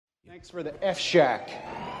Thanks for the F Shack.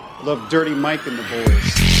 Love Dirty Mike and the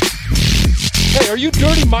boys. Hey, are you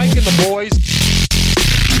Dirty Mike and the boys?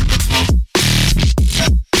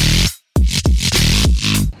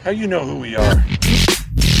 How you know who we are?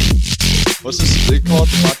 What's this? They call it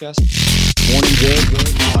the podcast? Morning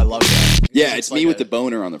Good. Oh, I love that. Yeah, it's me with the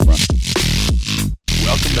boner on the front.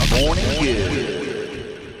 Welcome to Morning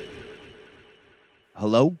Good.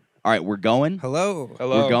 Hello? All right, we're going. Hello.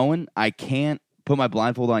 We're going. I can't put my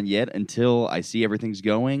blindfold on yet until I see everything's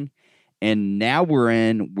going. And now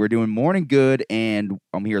we're doing Morning Good, and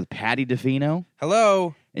I'm here with Patty DeFino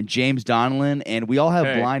Hello. and James Donlin, and we all have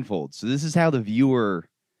Hey. blindfolds. So this is how the viewer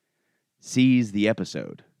sees the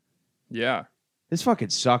episode. Yeah. This fucking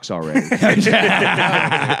sucks already. It's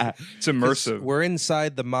immersive. We're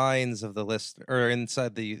inside the minds of the listener, or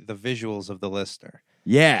inside the visuals of the listener.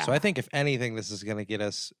 Yeah. So I think if anything, this is going to get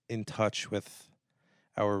us in touch with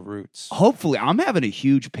our roots. Hopefully, I'm having a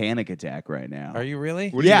huge panic attack right now. Are you really?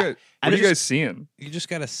 What Yeah. are you I guys just- seeing You just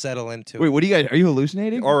got to settle into Wait, it. what do you guys? Are you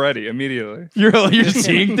hallucinating? already, immediately? You're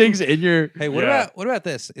seeing things in your. Hey, Yeah. what about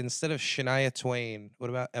this? Instead of Shania Twain, what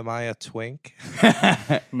about Am I a Twink? No,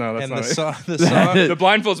 that's And not the it. song, the song, The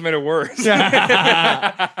blindfolds made it worse.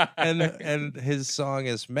 and his song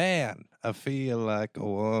is "Man, I Feel Like a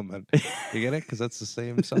Woman." You get it? Because that's the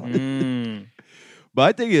same song. Mm.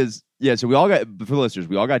 My thing is, yeah, so we all got, for listeners,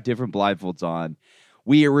 we all got different blindfolds on.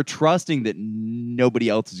 We're trusting that nobody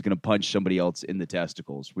else is going to punch somebody else in the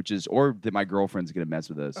testicles, which is, or that my girlfriend's going to mess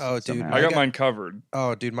with us. Oh, dude, somehow. I got mine covered.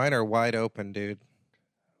 Oh, dude, mine are wide open, dude.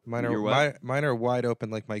 Mine Your are what? mine are wide open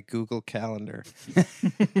like my Google Calendar.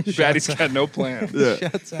 Patty's got no plan.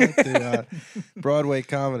 Shouts out to Broadway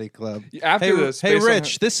Comedy Club. After Hey, this, hey, based on-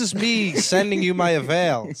 Rich, this is me sending you my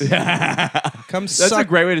avails. Come That's suck, a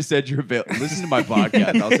great way to send your bill. Listen to my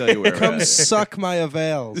podcast. I'll tell you where. come we're at. suck my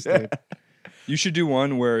avails, dude. You should do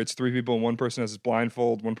one where it's three people and one person has his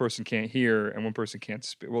blindfold, one person can't hear, and one person can't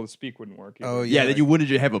speak. Well, the speak wouldn't work. either. Oh Yeah, yeah, then you wouldn't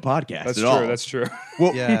have a podcast that's at true. all. That's true.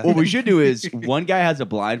 Well, Yeah. what we should do is one guy has a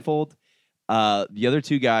blindfold. The other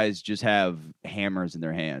two guys just have hammers in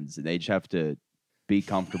their hands, and they just have to be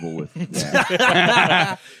comfortable with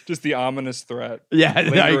that. Just the ominous threat. Yeah, now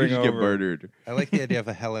you Lingering just get over. murdered. I like the idea of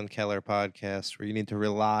a Helen Keller podcast where you need to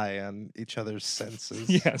rely on each other's senses.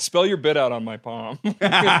 Yeah, spell your bit out on my palm.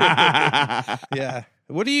 Yeah.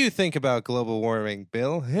 What do you think about global warming,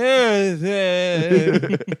 Bill?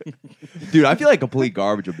 Dude, I feel like complete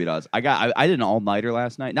garbage, to be honest. I did an all-nighter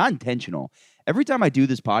last night. Not intentional. Every time I do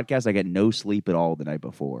this podcast, I get no sleep at all the night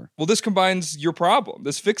before. Well, this combines your problem.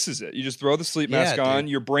 This fixes it. You just throw the sleep mask Yeah, on,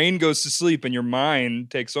 dude. your brain goes to sleep, and your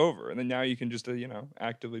mind takes over. And then now you can just,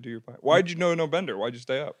 actively do your part. Why did you know no bender? Why'd you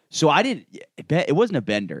stay up? So I didn't. It wasn't a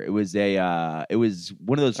bender. It was a. It was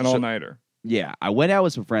one of those. An all-nighter. Yeah, I went out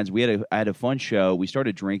with some friends. I had a fun show. We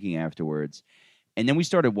started drinking afterwards, and then we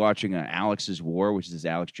started watching Alex's War, which is this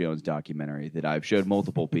Alex Jones documentary that I've showed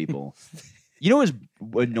multiple people. You know what's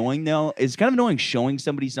annoying though? It's kind of annoying showing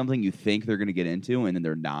somebody something you think they're going to get into and then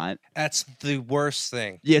they're not. That's the worst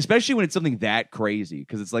thing. Yeah, especially when it's something that crazy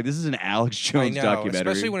because it's like this is an Alex I Jones know,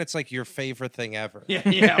 documentary. especially when it's like your favorite thing ever. yeah,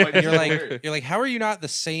 You're like, how are you not the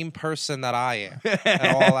same person that I am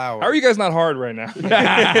at all hours? How are you guys not hard right now?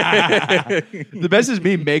 The best is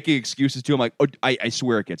me making excuses to him, like, oh, I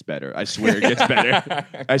swear it gets better. I swear it gets better.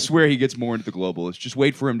 I swear he gets more into the globalists. Just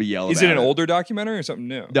wait for him to yell. Is about it an older documentary or something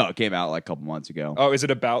new? No, it came out like a couple months ago. Oh, is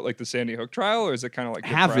it about like the Sandy Hook trial, or is it kind of like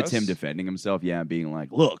Half the it's him press? defending himself, yeah, and being like,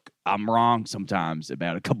 "Look, I'm wrong sometimes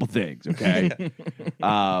about a couple things, okay?"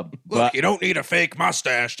 But You don't need a fake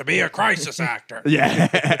mustache to be a crisis actor.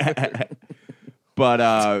 yeah.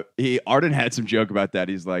 But Arden had some joke about that.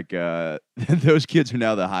 He's like, those kids are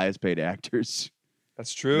now the highest paid actors.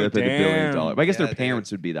 That's true. They paid $1 billion. Damn. But I guess Yeah, their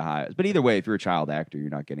parents would be the highest. But either way, if you're a child actor, you're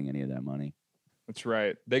not getting any of that money. That's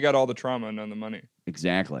right. They got all the trauma and none of the money.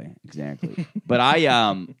 Exactly. But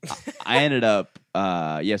I ended up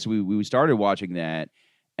so we started watching that,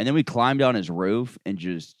 and then we climbed on his roof and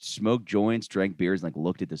just smoked joints, drank beers, and like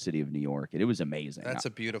looked at the city of New York, and it was amazing. That's a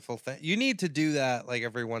beautiful thing. You need to do that like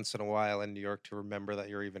every once in a while in New York to remember that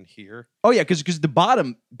you're even here. Oh yeah, because the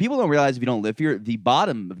bottom, people don't realize if you don't live here, the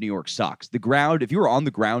bottom of New York sucks. The ground, if you were on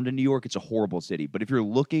the ground in New York, it's a horrible city. But if you're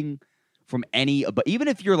looking from but even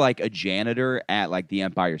if you're like a janitor at like the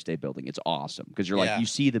Empire State Building, it's awesome because you're like Yeah. you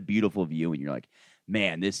see the beautiful view and you're like,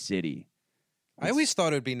 man, this city. I always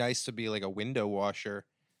thought it would be nice to be like a window washer.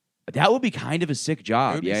 That would be kind of a sick It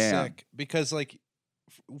job. would be Yeah. sick because, like,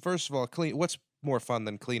 first of all, what's more fun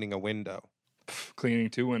than cleaning a window? Cleaning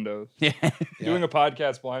two windows. Yeah. Doing a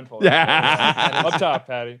podcast blindfold. Yeah. Up top,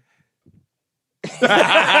 Patty.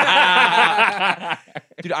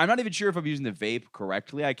 Dude, I'm not even sure if I'm using the vape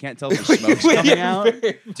correctly. I can't tell if the smoke's coming out.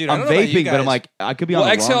 Dude, I I'm don't know about you vaping, but I'm guys. like, I could be Well, on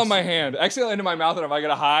the exhale wrong in my hand. Exhale into my mouth, and if I get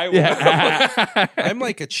a high, Yeah. I'm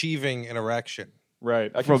like achieving an erection.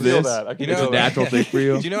 right. I can From feel this? that. I can You know, It's a feel that. natural thing for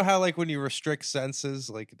you. Do you know how like when you restrict senses,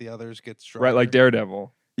 like the others get stronger? Right, like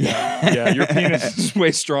Daredevil. Yeah. Yeah, your penis is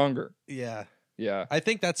way stronger. Yeah, Yeah. I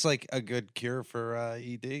think that's like a good cure for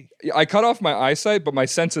ED. I cut off my eyesight, but my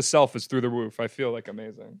sense of self is through the roof. I feel like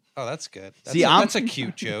amazing. Oh, that's good. That's See, that's a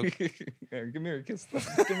cute joke. Yeah, give me a kiss.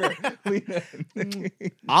 Come here. Lean in.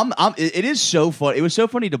 It is so fun. It was so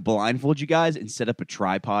funny to blindfold you guys and set up a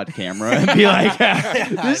tripod camera and be like,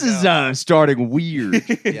 "This is starting weird,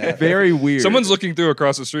 Yeah. very weird." Someone's looking through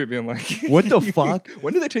across the street, being like, what the fuck?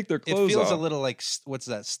 When do they take their It clothes feels off?" a little like what's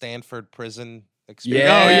that Stanford prison Yeah, experience?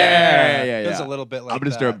 oh, yeah. It feels a little bit like I'm gonna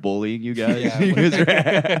that. start bullying you guys. Yeah, You guys are-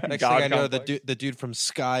 Next God thing I know, complex. the dude from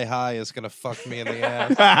Sky High is gonna fuck me in the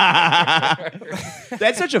ass.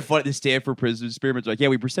 That's such a fun. The Stanford prison experiments. Like, yeah,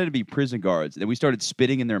 we pretended to be prison guards, and then we started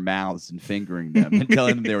spitting in their mouths and fingering them and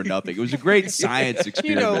telling them they were nothing. It was a great science You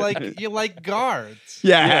experiment. know, like you like guards.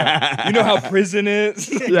 yeah. You know how prison is?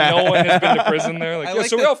 Yeah. No one has been to prison there. Like, I yeah, like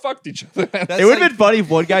so we that- all fucked each other. That's It would have like- been funny if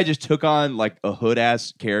one guy just took on like a hood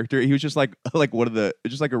ass character. He was just like one of the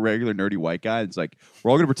just like a regular nerdy white guy. It's like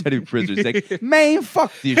we're all gonna pretend to be prisoners. He's like, man,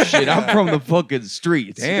 fuck this shit. I'm from the fucking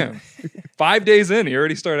streets. Damn. 5 days in, he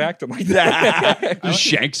already started acting like that. Just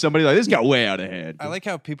shank somebody like this got way out of hand. I like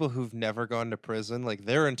how people who've never gone to prison, like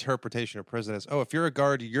their interpretation of prison is, oh, if you're a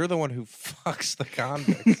guard, you're the one who fucks the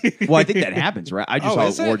convicts. Well, I think that happens, right? I just Oh,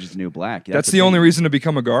 is saw it? Orange is the New Black. That's the only reason to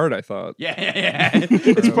become a guard, I thought. Yeah.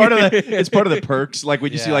 It's part of the perks. Like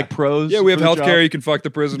when you see Yeah. like pros. Yeah, we have for the healthcare. job. You can fuck the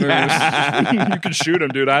prisoners. You can shoot them,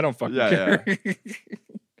 dude. I don't fucking Yeah, care.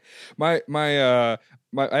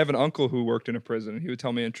 I have an uncle who worked in a prison. And he would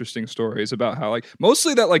tell me interesting stories about how, like,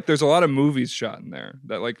 mostly that, like, there's a lot of movies shot in there.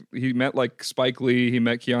 That, like, he met like Spike Lee, he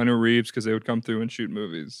met Keanu Reeves because they would come through and shoot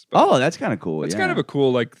movies. But Oh, that's kind of cool. it's yeah. kind of a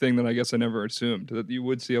cool like thing that I guess I never assumed that you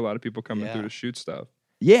would see a lot of people coming Yeah. through to shoot stuff,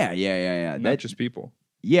 yeah. not That just people.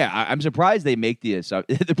 Yeah, I'm surprised they make this.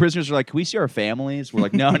 The prisoners are like, "Can we see our families?" We're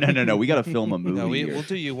like, "No. We got to film a movie." No, here." we'll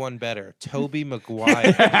do you one better. Toby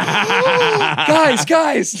Maguire.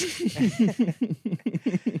 guys.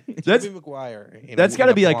 That's Toby Maguire. that's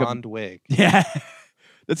gotta be like a- blonde wig. yeah.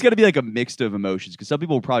 That's got to be like a mix of emotions because some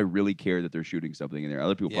people will probably really care that they're shooting something in there.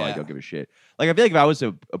 Other people probably Yeah. don't give a shit. Like I feel like if I was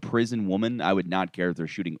a prison woman, I would not care if they're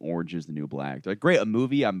shooting Orange is the New Black. Like, great, a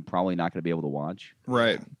movie I'm probably not going to be able to watch.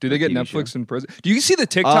 Right? Do they get TV Netflix show. in prison? Do you see the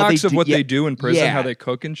TikToks of do- what yeah, they do in prison? yeah. How they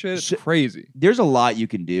cook and shit? It's So- crazy. There's a lot you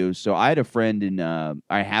can do. So I had a friend in.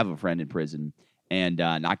 I have a friend in prison, and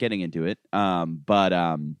not getting into it.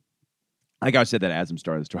 Like I said that as I'm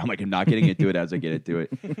starting the story. I'm like, I'm not getting into it as I get into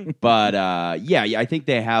it. But yeah, I think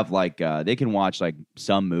they have like they can watch like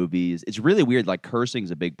some movies. It's really weird. Like cursing's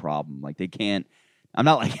a big problem. Like they can't. I'm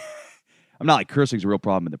not like cursing's a real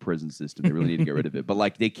problem in the prison system. They really need to get rid of it. But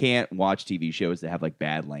like they can't watch TV shows that have like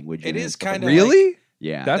bad language. It in is stuff like kinda that. Really?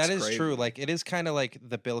 Yeah. That's That is crazy. true. Like it is kind of like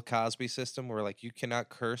the Bill Cosby system, where like you cannot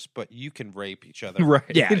curse, but you can rape each other. Right.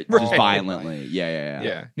 yeah, just Right. violently. Yeah.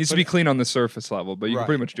 Yeah. Needs to be clean on the surface level, but you can Right.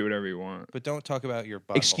 pretty much do whatever you want. But don't talk about your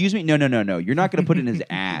butt. Excuse me? No. You're not going to put it in his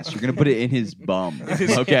ass. You're going to put it in his bum.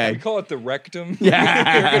 We Okay. call it the rectum.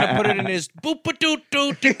 Yeah. You're gonna put it in his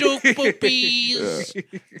boop-a-doop-doop-doop boopies.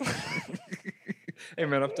 Hey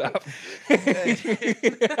man, up top.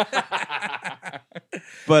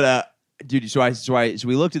 But dude, so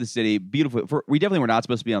we looked at the city, beautiful. We definitely were not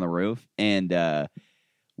supposed to be on the roof, and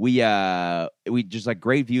we just like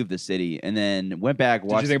great view of the city, and then went back.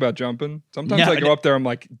 Did Watched. you think about jumping? Sometimes No, I go no. up there, I'm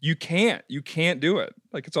like, you can't do it.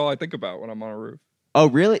 Like it's all I think about when I'm on a roof. Oh,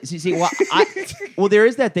 really? See, well, there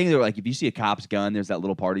is that thing that like if you see a cop's gun, there's that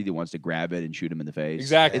little party that wants to grab it and shoot him in the face.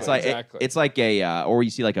 Exactly, It's like exactly. it's like a or you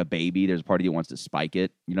see like a baby. There's a party that wants to spike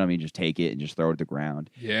it. You know what I mean? Just take it and just throw it at the ground.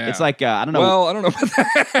 Yeah. It's like I don't know. Well, I don't know about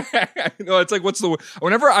that. No, it's like,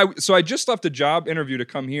 whenever I just left a job interview to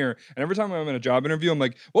come here, and every time I'm in a job interview, I'm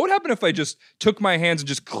like, what would happen if I just took my hands and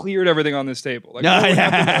just cleared everything on this table? Like, what would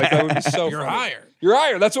happen? Like, that would be so You're funny. hired. You're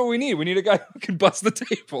hired. That's what we need. We need a guy who can bust the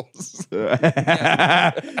tables.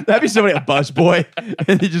 That'd be somebody, a bus boy,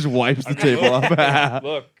 and he just wipes the table off.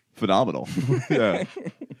 Look. Phenomenal. yeah.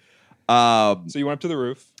 So you went up to the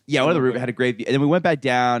roof. Yeah, one of the roof had a great view. And then we went back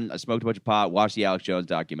down, I smoked a bunch of pot, watched the Alex Jones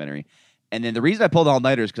documentary. And then the reason I pulled all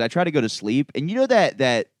nighters because I tried to go to sleep. And you know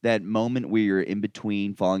that moment where you're in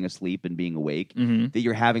between falling asleep and being awake, Mm-hmm. that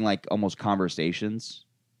you're having like almost conversations.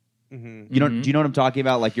 Mm-hmm. You know, do you know what I'm talking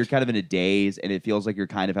about? Like you're kind of in a daze, and it feels like you're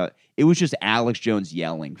kind of out. It was just Alex Jones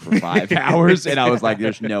yelling for 5 hours, and I was like,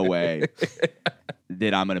 "There's no way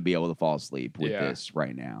that I'm going to be able to fall asleep with this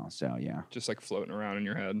right now." So yeah, Just like floating around in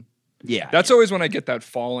your head. yeah. That's always when I get that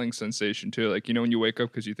falling sensation too. Like, you know, when you wake up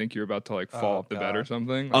because you think you're about to like fall off the bed or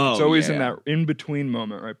something. Like, Oh, it's always in yeah. that in between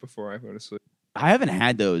moment right before I go to sleep. I haven't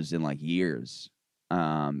had those in like years.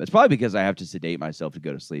 It's probably because I have to sedate myself to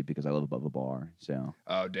go to sleep because I live above a bar. So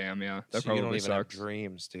Oh damn, yeah, that So you don't probably even have sucks.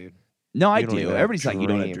 dreams, dude. no, I You don't do. even have Everybody's like, you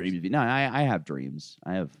don't have dreams. dreams. No, I have dreams.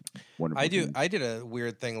 I have wonderful. I do. Dreams. I did a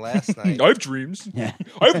weird thing last night. I have dreams. Yeah.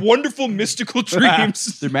 I have wonderful mystical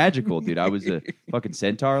dreams. They're magical, dude. I was a fucking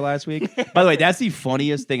centaur last week. By the way, that's the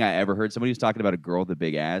funniest thing I ever heard. Somebody was talking about a girl with a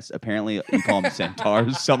big ass. Apparently, you call them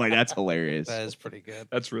centaurs. So I'm like, that's hilarious. That is pretty good.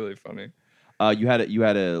 That's really funny. You had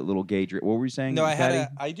a little gay dream. What were you saying? No, Patty?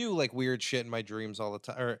 I do like weird shit in my dreams all the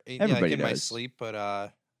time, or Everybody like in my does. sleep.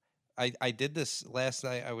 But I did this last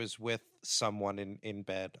night. I was with someone in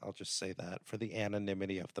bed. I'll just say that for the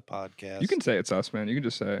anonymity of the podcast. You can say it's us, man. You can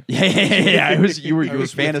just say it. Yeah. You were I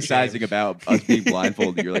was with fantasizing James. about us being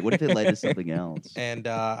blindfolded. You're like, what if it led to something else? And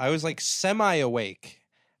I was like semi awake,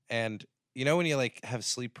 and you know when you like have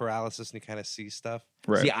sleep paralysis and you kind of see stuff.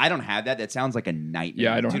 Right. See, I don't have that. That sounds like a nightmare.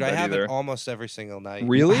 Yeah, I don't Dude, have I that have either. it almost every single night.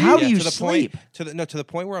 Really? How do Yeah, you to the sleep? Point, to the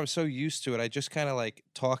point where I'm so used to it, I just kind of like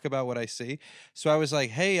talk about what I see. So I was like,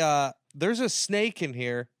 "Hey, there's a snake in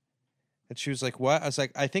here," and she was like, "What?" I was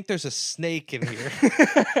like, "I think there's a snake in here."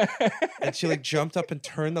 And she like jumped up and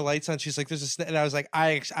turned the lights on. She's like, "There's a snake," and I was like,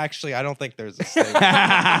 "I don't think there's a snake."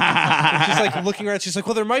 And she's like looking around. She's like,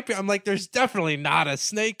 "Well, there might be." I'm like, "There's definitely not a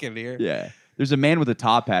snake in here." Yeah. There's a man with a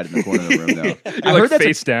top hat in the corner of the room, though. You're I like heard that's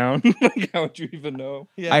face down. Like, how would you even know?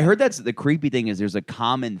 Yeah. I heard that's the creepy thing is there's a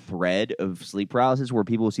common thread of sleep paralysis where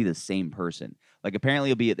people will see the same person. Like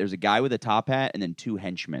apparently there's a guy with a top hat and then 2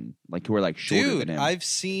 henchmen, like who are like shorter Dude, than him. I've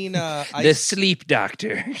seen The sleep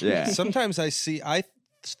doctor. yeah. sometimes I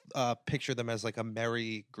picture them as like a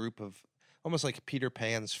merry group of almost like Peter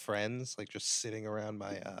Pan's friends, like just sitting around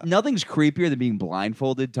my. Nothing's creepier than being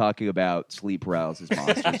blindfolded talking about sleep paralysis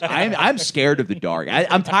monsters. I'm scared of the dark.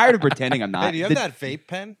 I'm tired of pretending I'm not. Hey, do you have The- that vape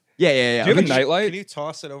pen? Yeah. Do you have a Okay, nightlight? Can you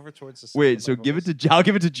toss it over towards the? side Wait, of so my give it voice? to I'll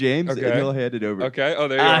give it to James Okay. and he'll hand it over. Okay. Oh,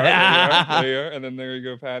 there you are. There you are. There you are. And then there you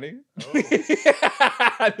go, Patty.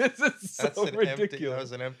 This is so That's an ridiculous. empty. That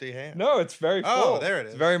was an empty hand. No, it's very full. Oh, there it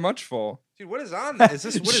It's is. very much full. Dude, what is on? Is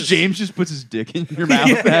this what is? James just puts his dick in your mouth.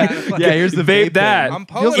 Yeah, yeah, here's the Vape vape that. pen. I'm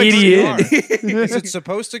pulling a Idiot. cigar. Is it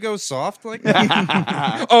supposed to go soft like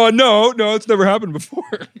that? Oh no, it's never happened before.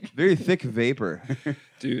 Very thick vapor.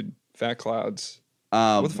 Dude, fat clouds.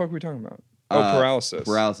 What the fuck are we talking about? Oh, uh, paralysis.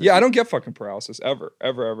 paralysis. Yeah, I don't get fucking paralysis ever.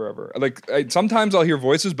 Like, sometimes I'll hear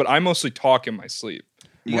voices, but I mostly talk in my sleep.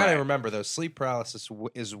 You gotta remember though, sleep paralysis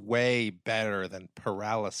is way better than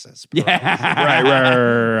paralysis. Yeah.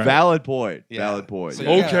 Right. Valid point. Yeah. Valid point. So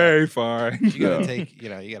Yeah. you Okay, fine. You gotta Yeah. take, you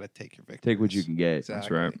gotta take your victories. Take what you can get. Exactly.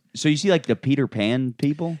 That's right. So you see like the Peter Pan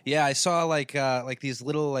people? Yeah, I saw like these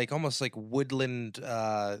little like almost like woodland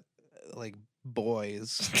like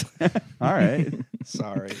boys. All right.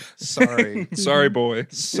 Sorry. Sorry, boy.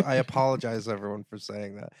 So I apologize to everyone for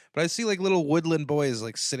saying that. But I see like little woodland boys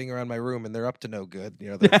like sitting around my room and they're up to no good.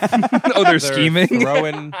 You know, Oh, they're scheming.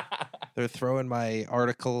 They're throwing my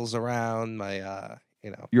articles around, my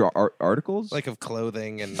Your articles? like of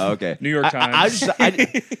clothing and okay. New York Times.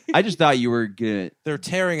 I just thought you were gonna. they're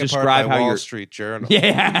tearing Describe apart my how Wall you're- Street Journal.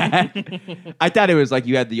 Yeah. I thought it was like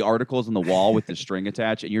you had the articles on the wall with the string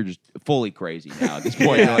attached, and you're just fully crazy now at this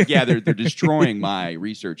point. You're like, yeah, they're destroying my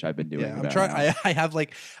research I've been doing. Yeah, I'm about trying. now. I have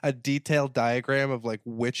like a detailed diagram of like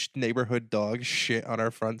which neighborhood dog shit on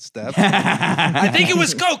our front steps. I think it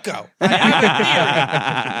was Coco. I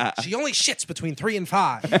have it here. She only shits between 3 and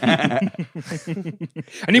 5.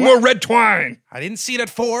 I need more red twine. I didn't see it at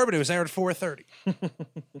 4, but it was there at 4:30.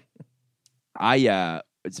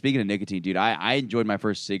 Speaking of nicotine, dude, I enjoyed my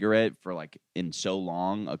first cigarette for like in so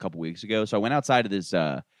long a couple weeks ago. So I went outside of this.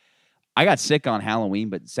 I got sick on Halloween,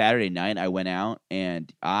 but Saturday night I went out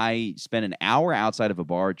and I spent an hour outside of a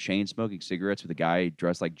bar chain smoking cigarettes with a guy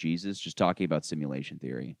dressed like Jesus, just talking about simulation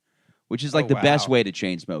theory, which is like Oh, the best wow. way to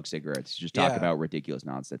chain smoke cigarettes. Just talk Yeah. about ridiculous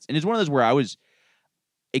nonsense. And it's one of those where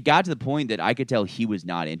it got to the point that I could tell he was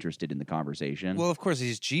not interested in the conversation. Well, of course,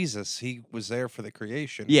 he's Jesus. He was there for the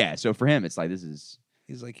creation. Yeah, so for him, it's like this is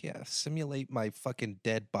He's like, yeah, simulate my fucking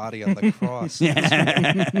dead body on the cross.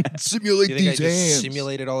 Simulate You think I just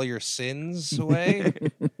simulated all your sins away?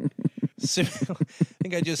 I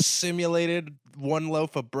think I just simulated one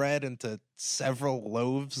loaf of bread into several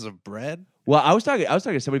loaves of bread. Well, I was talking to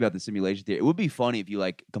somebody about the simulation theory. It would be funny if you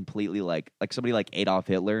like completely like somebody like Adolf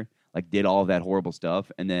Hitler, like did all of that horrible stuff,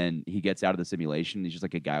 and then he gets out of the simulation. And he's just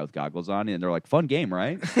like a guy with goggles on, and they're like, "Fun game,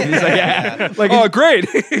 right?" And he's like, "Yeah." Like, Oh, great.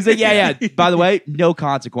 he's like, "Yeah. By the way, no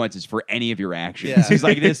consequences for any of your actions." Yeah. He's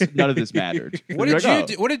like, none of this mattered. What You're did like, you "Oh."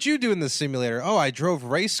 do? What did you do in the simulator? Oh, I drove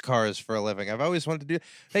race cars for a living. I've always wanted to do.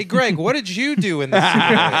 Hey, Greg, what did you do in the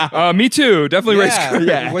simulator? Me too. Definitely race Yeah. car.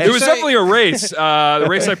 Yeah. What'd It you was say? definitely a race. The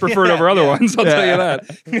race I preferred over other ones. I'll tell you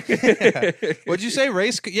that. What'd you say?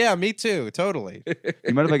 Yeah, me too. Totally.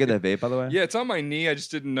 You mind if I get that vape, by the way? Yeah, it's on my knee. I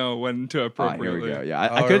just didn't know when to Ah, appropriately. here we go. Yeah,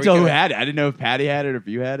 Oh, I are couldn't we tell who gonna- had it. I didn't know if Patty had it or if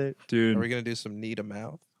you had it. Dude, Are we gonna do some need a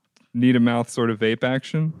mouth? need a mouth sort of vape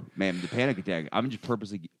action. Man, the panic attack. I'm just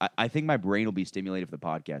purposely. I think my brain will be stimulated for the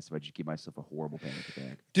podcast if I just give myself a horrible panic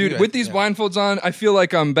attack. Dude, Dude, with these yeah. blindfolds on, I feel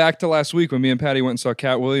like I'm back to last week when me and Patty went and saw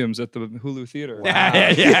Cat Williams at the Hulu Theater.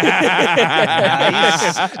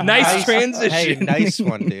 Nice transition. Hey, nice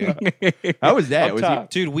one, dude. How was that? Up Was top.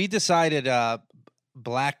 Dude, we decided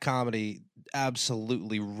black comedy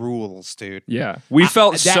absolutely rules, dude. Yeah, we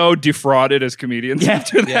felt that- so defrauded as comedians Yeah.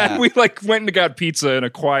 after that. Yeah. We like went and got pizza in a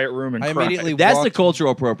quiet room and I cried. immediately That's the walked,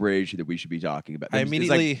 cultural appropriation that we should be talking about. I It's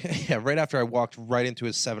like- immediately, yeah, right after I walked right into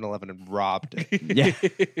his 7-Eleven and robbed it.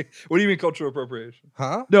 yeah. What do you mean cultural appropriation?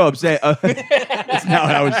 Huh? No, I'm saying that's not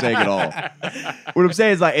what I was saying at all. What I'm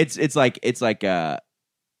saying is like it's like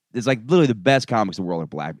literally the best comics in the world are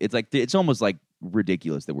black. It's almost like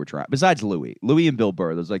ridiculous that we're trying. Besides Louis and Bill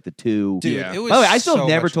Burr, those are like the two. Dude, Yeah. it was By the way, I still so have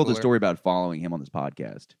never much told the cooler. story about following him on this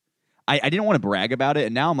podcast. I didn't want to brag about it,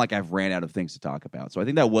 and now I'm like I've ran out of things to talk about. So I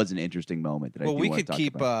think that was an interesting moment that I Well, do we want could to talk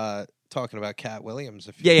keep about. talking about Cat Williams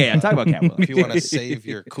if you Yeah. Talk about Cat Williams. if you want to save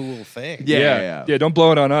your cool thing. Yeah. Don't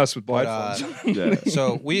blow it on us with But, blindfolds. Yeah.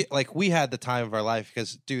 So we had the time of our life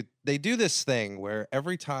because, dude, they do this thing where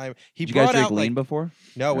every time he Did you guys brought drink out lean like before?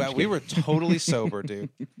 no, I'm just we were totally sober, dude,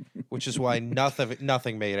 which is why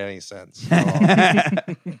nothing made any sense. At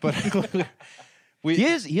all. But we He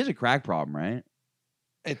has a crack problem, right?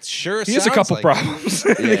 it sure He has a sounds couple like problems.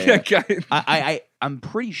 Yeah. Yeah. I'm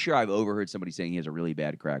pretty sure I've overheard somebody saying he has a really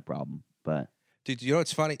bad crack problem, but Dude, you know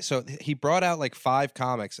what's funny? So he brought out like 5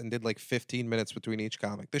 comics and did like 15 minutes between each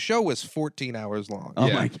comic. The show was 14 hours long. oh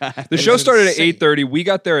Yeah. my god, The It show was started insane. at 8:30. We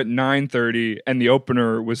got there at 9:30, and the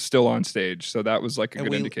opener was still on stage. So that was like a And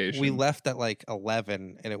good we, indication. we left at like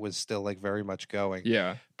 11 and it was still like very much going.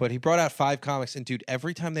 Yeah. But he brought out 5 comics, and dude,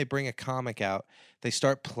 every time they bring a comic out, they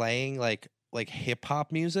start playing like hip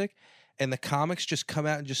hop music, and the comics just come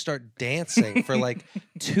out and just start dancing for like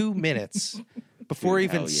 2 minutes before Dude,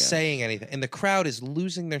 even hell yeah. saying anything, and the crowd is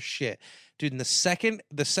losing their shit, dude. And the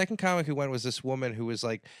second comic who went was this woman who was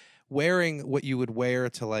like wearing what you would wear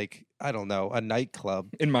to like I don't know a nightclub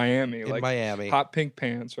In Miami. in like Miami. hot pink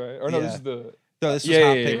pants, right? Or no, Yeah. this is the. No, this was Yeah,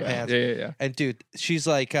 hot yeah, pink yeah, pants. yeah. And dude, she's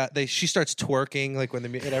like, she starts twerking like when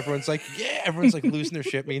and everyone's like, yeah, everyone's like losing their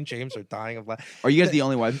shit. Me and James are dying of laughter. are you guys the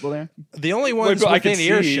only white people there? The only Wait, ones but I within can see.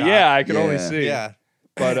 earshot. Yeah, I can only Yeah. see. yeah.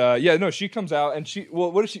 But yeah, no, she comes out and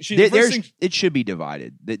what is she? She There- the first there's- thing- it should be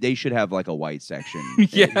divided. They should have like a white section.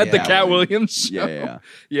 yeah, in the Cat Williams show. Yeah.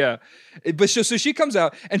 Yeah. But so she comes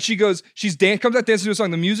out and she goes, comes out dancing to a song.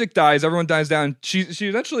 The music dies, everyone dies down. She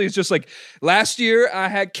eventually is just like, last year I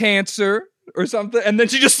had cancer or something, and then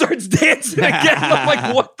she just starts dancing again. I'm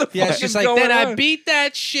like, what the Yeah, fuck she's is like, going then I on? beat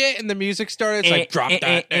that shit, and the music started. It's like, drop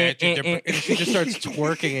that. And she just starts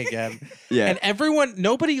twerking again. Yeah. And everyone,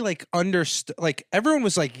 nobody like understood. Like, everyone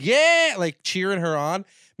was like, yeah, like cheering her on.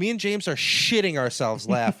 Me and James are shitting ourselves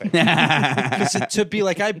laughing. Because to be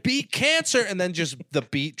like, I beat cancer, and then just the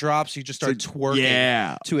beat drops, you just start twerking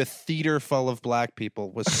Yeah. to a theater full of black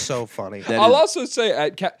people was so funny. That I'll is- also say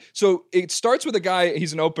at so it starts with a guy.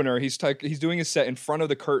 He's an opener. He's doing his set in front of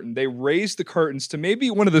the curtain. They raise the curtains to maybe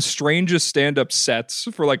one of the strangest stand-up sets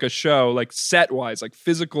for like a show, like set wise, like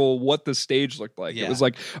physical, what the stage looked like. Yeah. It was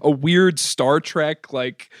like a weird Star Trek,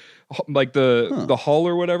 like the hull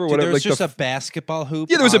or whatever. Dude, whatever. there was like just a basketball hoop.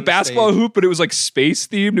 Yeah, there was a on basketball stage. hoop, but it was like space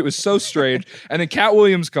themed. It was so strange. And then Cat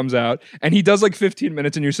Williams comes out and he does like 15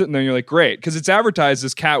 minutes, and you're sitting there and you're like, great, because it's advertised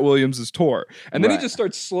as Cat Williams' tour. And then he Right. just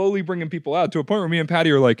starts slowly bringing people out to a point where me and Patty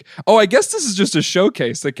are like, oh, I guess this is just a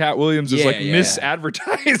showcase that Cat Williams is Yeah, like yeah.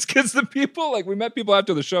 misadvertised, because the people, like, we met people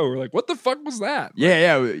after the show who were like, what the fuck was that?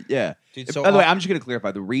 Yeah. Dude, so By the way, all- I'm just going to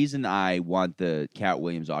clarify. The reason I want the Cat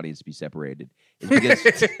Williams audience to be separated is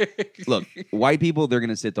because, look, white people, they're going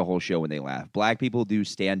to sit the whole show when they laugh. Black people do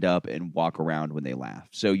stand up and walk around when they laugh.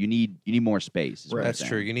 So you need more space. is what I'm That's saying.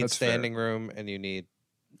 true. You need That's fair. standing room and you need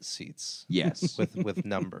seats Yes. with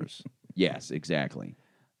numbers. Yes, exactly.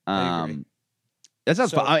 I agree. That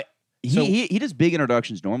sounds So- fun. so- He does big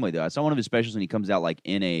introductions normally though. I saw one of his specials when he comes out like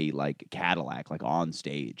in a like Cadillac, like on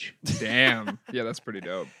stage. Damn. Yeah, that's pretty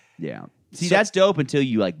dope. Yeah. See, that's dope until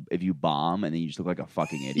you like if you bomb and then you just look like a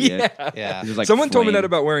fucking idiot. Yeah. Just, like, Someone told me flame. that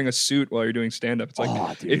about wearing a suit while you're doing stand up. It's like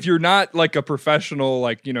Oh, dude. if you're not like a professional,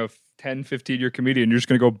 like 10, 15 year comedian, you're just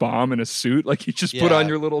gonna go bomb in a suit. Like you just put Yeah. on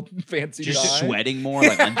your little fancy Just tie. sweating more,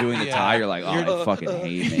 like undoing the Yeah. tie. You're like, oh, You're- I fucking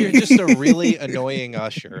hate You're me. just a really annoying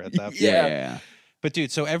usher at that point. Yeah. But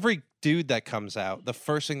dude, so every dude that comes out, the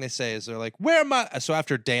first thing they say is they're like, "Where am I?" So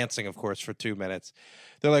after dancing, of course, for 2 minutes,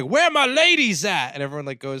 they're like, "Where are my ladies at?" And everyone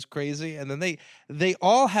like goes crazy. And then they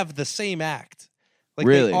all have the same act. Like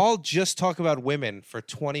Really? they all just talk about women for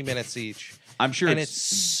 20 minutes each. I'm sure And it's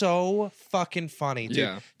so fucking funny, dude.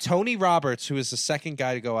 Yeah. Tony Roberts, who is the second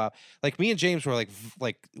guy to go out, like me and James were like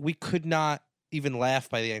we could not even laugh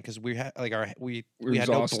by the end because we had like we had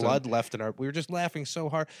no exhausted. blood left in our. We were just laughing so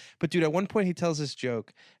hard. But dude, at one point he tells this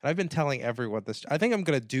joke, and I've been telling everyone this. I think I'm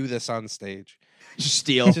gonna do this on stage. just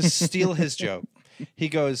steal. Just steal his joke. He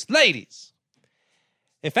goes, "Ladies,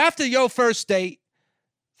 if after your first date,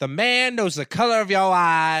 the man knows the color of your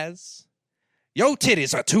eyes, your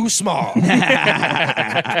titties are too small."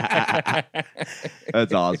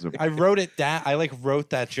 That's awesome. I wrote it down. I like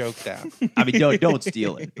wrote that joke down. I mean, don't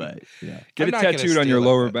steal it, but yeah. Get I'm it not gonna tattooed on your steal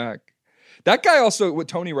it, lower but- back. That guy also with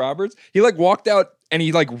Tony Roberts, he like walked out and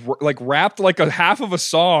he like rapped like a half of a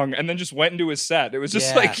song and then just went into his set. It was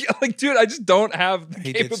just Yeah. like dude, I just don't have the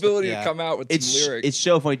He did capability yeah. to come out with It's some lyrics. it's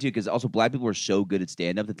so funny too because also black people are so good at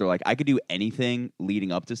stand up that they're like I could do anything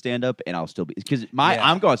leading up to stand up and I'll still be because Yeah.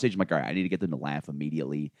 I'm going on stage I'm like all right I need to get them to laugh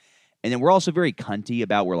immediately and then we're also very cunty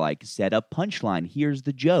about we're like set up punchline here's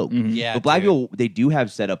the joke Mhm. Yeah, but black dude. people they do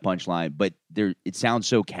have set up punchline but it sounds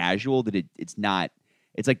so casual that it's not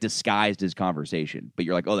it's like disguised as conversation but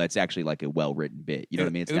you're like oh that's actually like a well written bit you know what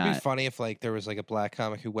I mean it's it would not be funny if like there was like a black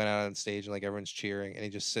comic who went out on stage and like everyone's cheering and he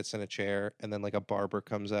just sits in a chair and then like a barber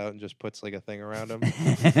comes out and just puts like a thing around him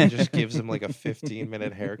and just gives him like a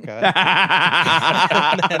 15-minute haircut.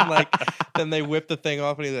 And then then they whip the thing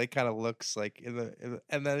off and he like kind of looks like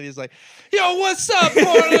and then he's like, "Yo, what's up,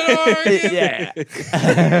 Portland, Oregon?" yeah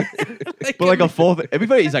but like a full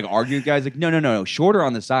everybody he's like arguing guys like no shorter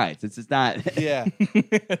on the sides it's not Yeah.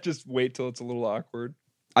 just wait till it's a little awkward.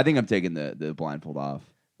 I think I'm taking the blindfold off.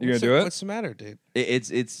 You gonna do it? What's the matter, dude?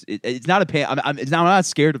 It's not a pain. I'm not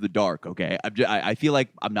scared of the dark. Okay, I feel like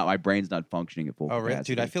I'm not. My brain's not functioning at full. Oh, really?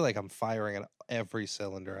 capacity. Dude, I feel like I'm firing at every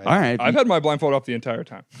cylinder. All right. I've had my blindfold off the entire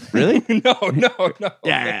time. Really? No.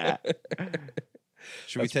 Yeah.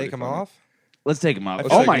 Should we That's take pretty them funny. off? Let's take them off.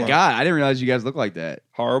 Let's Oh take my 'em off. god! I didn't realize you guys look like that.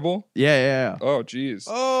 Horrible. Yeah. Oh, jeez.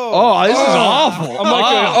 Oh, this is awful.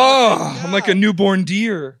 I'm like a newborn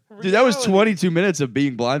deer. Dude, that was 22 minutes of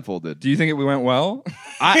being blindfolded. Do you think it went well?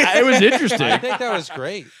 It was interesting. I think that was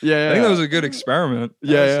great. Yeah. I think that was a good experiment. That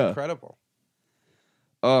was Yeah. incredible.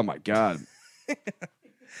 Oh my god.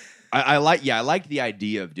 I like the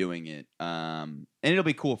idea of doing it. And it'll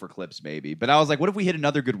be cool for clips maybe. But I was like, what if we hit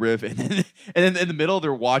another good riff and then in the middle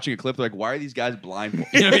they're watching a clip, they're like, why are these guys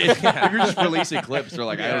blindfolded? You know what I mean? If you're just releasing clips, they're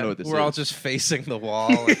like, I don't know what this We're is. all just facing the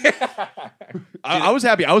wall. I was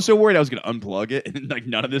happy. I was so worried I was gonna unplug it and like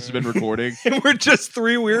none of this has been recording. And we're just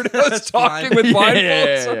three weirdos talking blind. with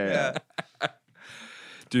Yeah, blindfolds. yeah.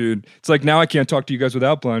 Dude, it's like now I can't talk to you guys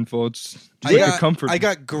without blindfolds. Just like a comfort. I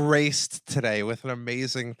got graced today with an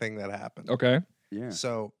amazing thing that happened. Okay. Yeah.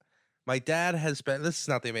 So my dad has been, this is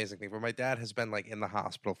not the amazing thing, but my dad has been like in the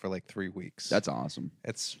hospital for like 3 weeks. That's awesome.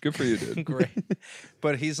 it's Good for you, dude. great.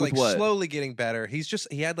 But he's With like what? slowly getting better. He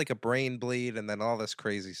had like a brain bleed and then all this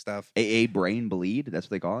crazy stuff. A brain bleed. That's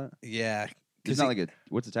what they call it. Yeah. It's not like a.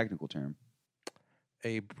 What's the technical term?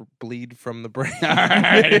 Bleed from the brain.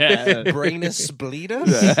 Yeah. Brainus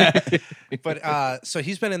bleedus. But so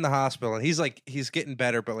he's been in the hospital and he's getting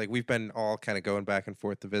better, but like we've been all kind of going back and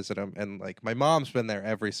forth to visit him. And like my mom's been there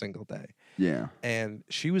every single day. Yeah. And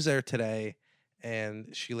she was there today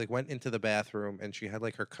and she like went into the bathroom and she had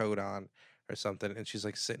like her coat on or something and she's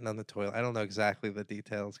like sitting on the toilet. I don't know exactly the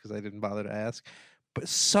details because I didn't bother to ask. But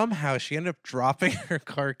somehow she ended up dropping her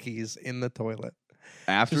car keys in the toilet.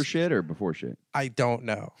 After shit or before shit? I don't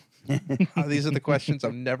know. These are the questions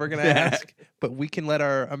I'm never going to ask, but we can let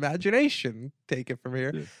our imagination take it from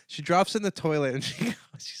here. Yeah. She drops in the toilet and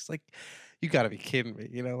she's like, you got to be kidding me.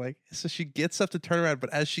 You know, like, so she gets up to turn around,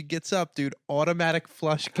 but as she gets up, dude, automatic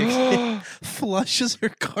flush kicks in, flushes her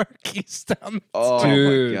car keys down. Oh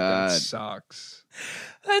Dude, my god. that sucks.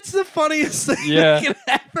 That's the funniest thing Yeah. that can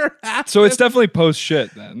ever happen. So it's definitely post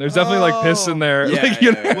shit then. There's definitely like piss in there. Yeah, like,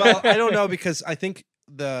 you yeah, know? yeah. well, I don't know because I think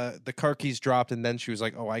the car keys dropped and then she was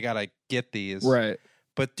like, oh, I got to get these. Right.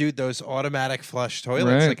 But dude, those automatic flush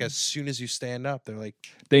toilets, Right. like as soon as you stand up, they're like,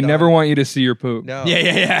 They done. never want you to see your poop. No.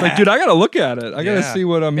 It's like, dude, I gotta look at it. I gotta Yeah. see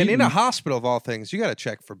what I'm And eating. in a hospital of all things, you got to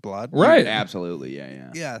check for blood. Right. Absolutely.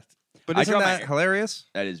 Yeah. Yeah. But I isn't draw that my- hilarious?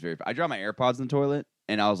 That is very. I dropped my AirPods in the toilet,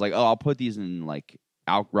 and I was like, "Oh, I'll put these in like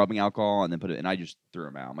rubbing alcohol, and then put it." And I just threw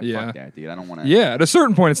them out. I'm like, Yeah. "Fuck that, dude! I don't want to." Yeah, at a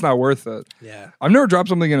certain point, it's not worth it. Yeah. I've never dropped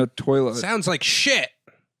something in a toilet. Sounds like shit.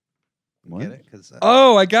 What? Get it? 'Cause,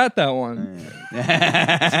 Oh, I got that one. Dude,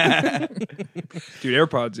 Dude,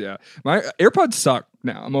 AirPods, yeah. My AirPods suck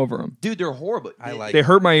now. I'm over them. they're horrible. I like They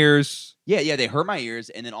hurt my ears. Yeah, they hurt my ears,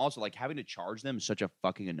 and then also like having to charge them is such a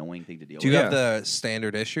fucking annoying thing to deal Do you with. have the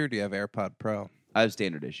standard issue or do you have AirPod Pro? I have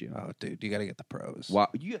standard issue. Oh, dude, you got to get the pros. Wow,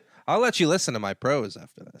 you I'll let you listen to my pros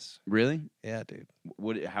after this. really? Yeah, dude.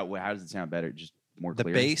 What? How does it sound better? Just more The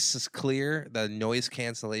clear. bass is clear. The noise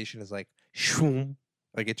cancellation is like, shoom.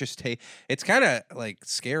 Like it just it's kind of like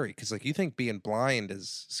scary because like you think being blind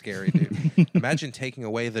is scary, dude. Imagine taking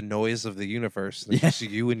away the noise of the universe. And just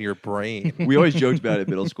you and your brain. We always joked about it in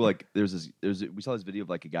middle school. Like, we saw this video of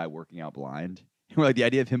like a guy working out blind. And we're like, the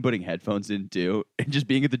idea of him putting headphones in too, and just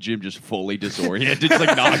being at the gym, just fully disoriented, just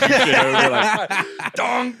like knocking shit over, like,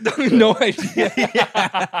 Dong, dong, no idea.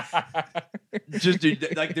 just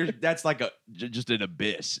dude, like that's like just an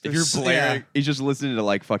abyss. If you're There's- blaring, yeah. he's just listening to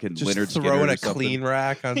like fucking Just Leonard Skinner throwing or a something. clean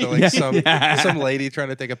rack onto like some lady trying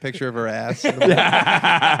to take a picture of her ass. In the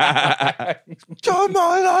John,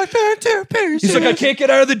 my life in 2 pieces. He's like, I can't get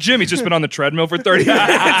out of the gym. He's just been on the treadmill for 30 minutes.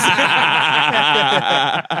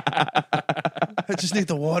 I just need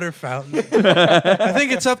the water fountain. I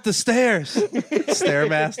think it's up the stairs.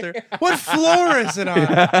 Stairmaster. What floor is it on?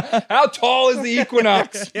 How tall is the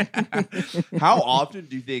Equinox? How often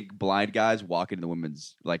do you think blind guys walk into the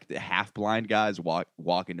women's, like the half blind guys walk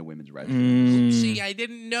into women's restrooms? See, I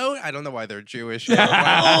didn't know. I don't know why they're Jewish.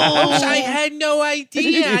 I had no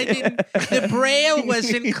idea. The braille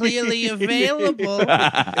wasn't clearly available. Dude,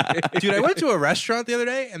 I went to a restaurant the other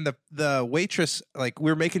day, and the waitress, like,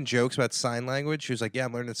 we were making jokes about sign language. She was like, "Yeah,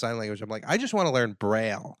 I'm learning sign language." I'm like, "I just want to learn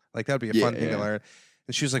braille. Like, that'd be a fun thing to learn."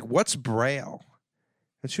 And she was like, "What's braille?"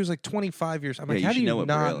 And she was like 25 years. I'm like, you "How do should you know what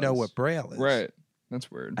not braille know is." what braille is?" Right. That's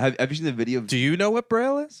weird. Have you seen the video of? Do you know what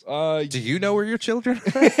braille is? Do you know where your children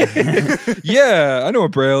are? Yeah, I know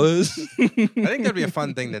what Braille is. I think that'd be a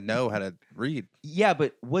fun thing to know how to read. Yeah,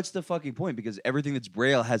 but what's the fucking point? Because everything that's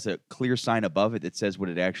braille has a clear sign above it that says what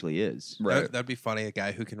it actually is. Right. That'd be funny. A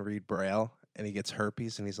guy who can read braille and he gets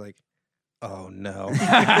herpes and he's like, "Oh no,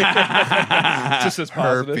 Just as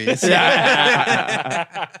positive. herpes."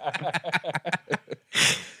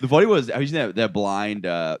 The funny was, have you seen that blind?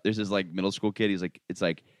 There's this like middle school kid. He's like, it's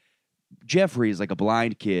like Jeffrey is like a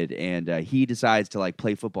blind kid, and he decides to like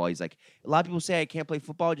play football. He's like, a lot of people say I can't play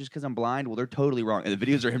football just because I'm blind. Well, they're totally wrong. And the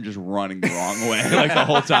videos are him just running the wrong way, like the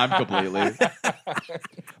whole time, completely.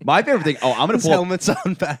 My favorite thing. Oh, I'm gonna His pull. helmet's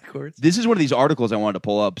on backwards. This is one of these articles I wanted to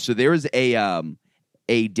pull up. So there was a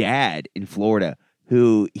dad in Florida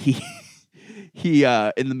who he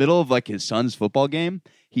in the middle of like his son's football game,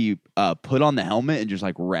 he put on the helmet and just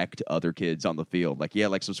like wrecked other kids on the field. Like he had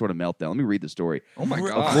like some sort of meltdown. Let me read the story. Oh my A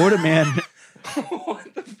god. Florida man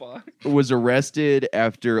What the fuck? was arrested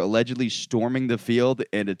after allegedly storming the field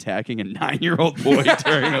and attacking a 9-year-old boy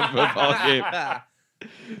during a football game.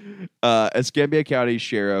 Escambia County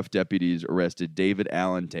Sheriff deputies arrested David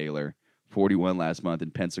Allen Taylor, 41, last month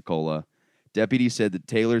in Pensacola. Deputies said that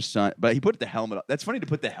Taylor's son, but he put the helmet on. That's funny to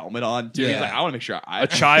put the helmet on, too. He's Yeah. like, I want to make sure A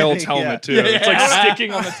child's helmet, too. Yeah, It's like yeah.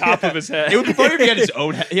 sticking on the top of his head. It would be funny if he had his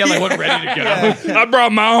own. He had like one ready to go. I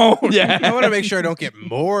brought my own. Yeah. I want to make sure I don't get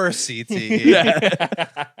more CTE.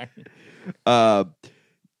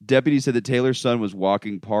 Deputies said that Taylor's son was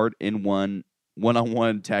walking part in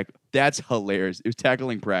one-on-one tackle. That's hilarious. It was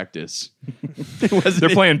tackling practice. It wasn't. They're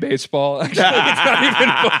playing baseball. Actually, it's not even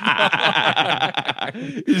football.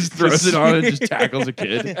 He just throws it on and just tackles a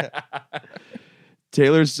kid.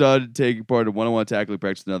 Taylor's son taking part in one-on-one tackling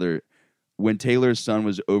practice with another when Taylor's son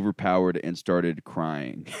was overpowered and started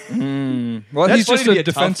crying. Well, That's he's funny just to be a a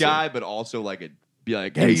tough defensive guy, but also like be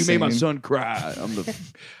like, hey, you made my Insane. son cry. I'm the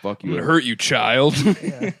fuck I'm you. gonna hurt you, child.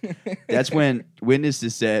 That's when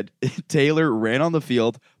witnesses said Taylor ran on the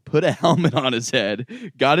field, put a helmet on his head,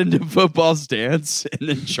 got into football stance, and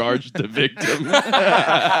then charged the victim.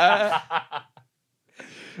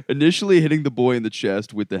 Initially hitting the boy in the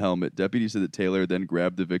chest with the helmet, deputies said that Taylor then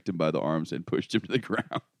grabbed the victim by the arms and pushed him to the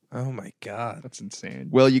ground. Oh my god. That's insane.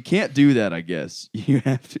 Well, you can't do that, I guess. You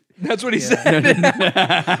have to. That's what he said.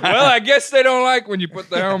 Well, I guess they don't like when you put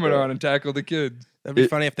the helmet on and tackle the kid. That'd be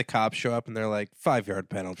funny if the cops show up and they're like, 5-yard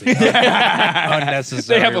penalty.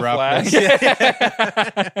 Unnecessary They have a roughness.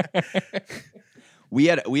 flag. We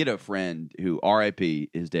had a friend who R.I.P.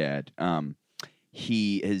 his dad.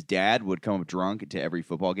 His dad would come up drunk to every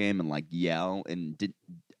football game and like yell and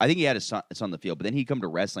I think he had his son on the field, but then he'd come to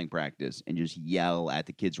wrestling practice and just yell at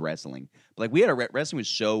the kids wrestling. But, like we had wrestling was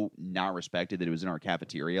so not respected that it was in our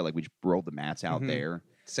cafeteria. Like we just rolled the mats out there.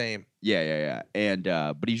 Same. Yeah. And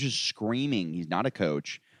but he's just screaming. He's not a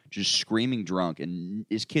coach. Just screaming drunk, and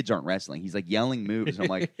his kids aren't wrestling. He's like yelling moves. I'm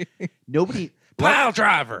like, nobody. Pile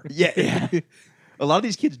driver. Yeah. A lot of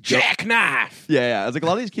these kids don't. Jackknife. Yeah. I was like, a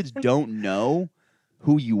lot of these kids don't know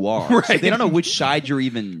who you are. So Right. they don't know which side you're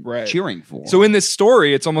even Right. cheering for. So in this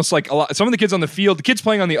story, it's almost like some of the kids on the field, the kids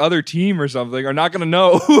playing on the other team or something, are not going to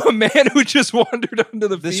know who a man who just wandered onto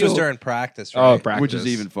the This field. was during practice, right? Oh, practice. which is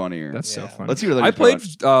even funnier. That's so Yeah. funny. Let's see what other I played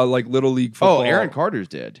people like little league football. Oh, Aaron Carter's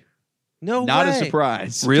dead. No Not way. a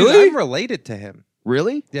surprise. Really? Dude, I'm related to him.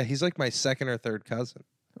 Really? Yeah, he's like my second or third cousin.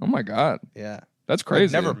 Oh my god, Yeah. that's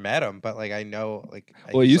crazy. I've never met him, but like I know like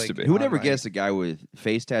Well, he he's, used to like, be. Who would on ever my- guess a guy with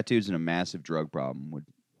face tattoos and a massive drug problem would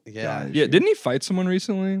Yeah. die? Yeah, didn't he fight someone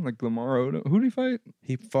recently? Like Lamar Odom? Who did he fight?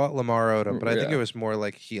 He fought Lamar Odom, but I think Yeah. it was more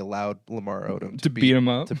like he allowed Lamar Odom To beat him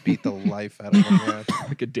up? to beat the life out of him. Yeah.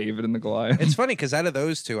 Like a David and the Goliath. It's funny because out of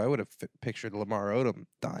those two, I would have pictured Lamar Odom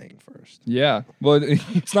dying first. Yeah. Well,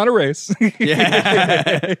 it's not a race.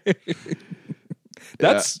 Yeah.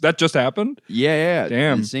 That just happened. Yeah.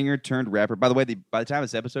 Damn. The singer turned rapper. By the way, by the time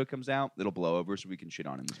this episode comes out, it'll blow over, so we can shit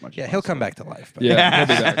on him as much. Yeah, as he'll come possible. back to life. But Yeah,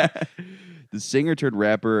 he'll be back. The singer turned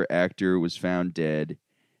rapper actor was found dead.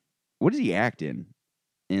 What does he act in?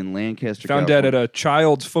 In Lancaster. Found dead at California. a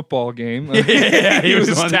child's football game. Yeah, he was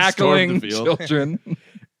the one that stormed tackling the field. children.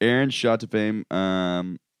 Aaron shot to fame.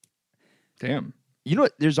 Damn. You know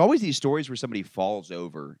what? There's always these stories where somebody falls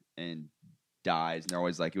over and dies, and they're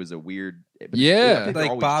always like, it was a weird. but Yeah. I think they're like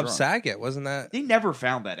always Bob drunk. Saget, wasn't that? They never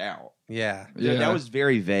found that out. Yeah. Yeah. That was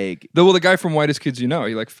very vague. The guy from Whitest Kids You Know,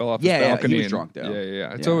 he like fell off his Yeah, he balcony. was and- drunk, though.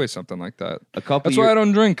 Yeah. It's Yeah. always something like that. A couple. That's why I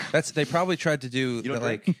don't drink. They probably tried to do You the, don't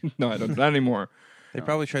like drink? No, I don't. Not anymore. they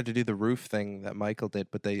probably tried to do the roof thing that Michael did,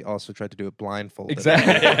 but they also tried to do it blindfolded.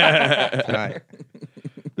 Exactly. Tonight.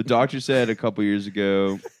 The doctor said a couple years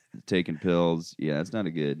ago, taking pills. Yeah, that's not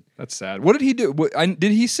a good. That's sad. What did he do? Did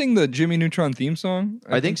he sing the Jimmy Neutron theme song?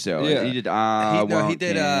 I think so. Yeah. He did. he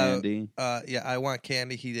did. Candy. Yeah, I Want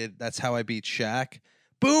Candy. He did. That's How I Beat Shaq.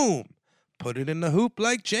 Boom. Put it in the hoop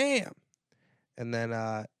like jam. And then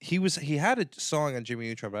he had a song on Jimmy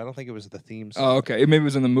Neutron, but I don't think it was the theme song. Oh, okay. Maybe it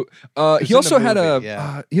was in the movie. was He in also the had movie,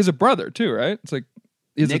 yeah. he has a brother too, right? It's like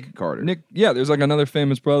he's Nick Carter. Nick. Yeah, there's like another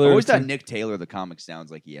famous I brother. always It's thought like- Nick Taylor, the comic, sounds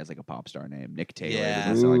like he has like a pop star name. Nick Taylor. Yeah.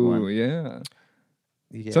 Doesn't sound like Ooh, one. yeah.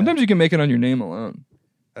 Yeah, Sometimes you can make it on your name alone.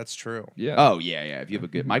 that's true. Yeah. Oh yeah. If you have a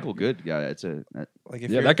good Michael Good guy, that's a. Like if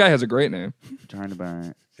yeah, you're- that guy has a great name. Trying to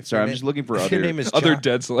buy. if Sorry, your I'm na- just looking for if other. your name is Other John-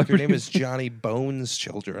 dead If your celebrities. name is Johnny Bones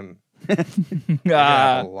Children. You're gonna have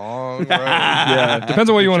Ah, a long road. yeah, depends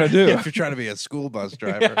on what you want to do. If you're trying to be a school bus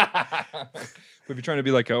driver. If you're trying to be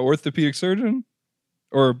like an orthopedic surgeon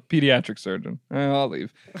or pediatric surgeon, I'll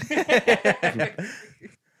leave.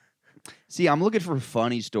 See, I'm looking for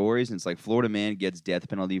funny stories, and it's like Florida man gets death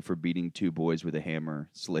penalty for beating two boys with a hammer,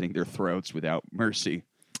 slitting their throats without mercy.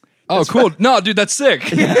 Oh, cool. No, dude, that's sick.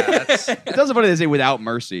 Yeah, that's, It's also funny they say without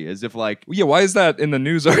mercy, as if like, Yeah, why is that in the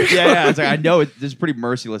news article? yeah, it's like I know this is a pretty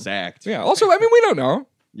merciless act. Yeah. Also, I mean, we don't know.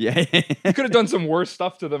 Yeah, You could have done some worse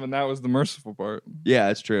stuff to them, and that was the merciful part. yeah,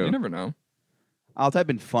 that's true. You never know. I'll type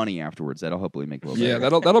in funny afterwards. That'll hopefully make it a little Yeah,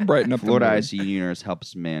 better. that'll brighten up. the Florida mood. ICU nurse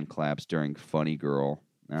helps man collapse during funny girl.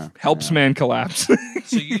 Helps man collapse.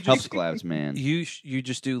 So you Helps just collapse man. you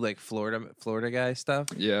just do like Florida guy stuff.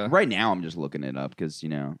 Yeah. Right now, I'm just looking it up because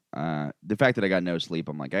the fact that I got no sleep,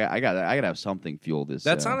 I'm like, I got to have something fuel this.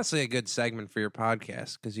 that's honestly a good segment for your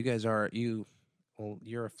podcast because you guys are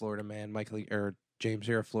you're a Florida man, Michael or James,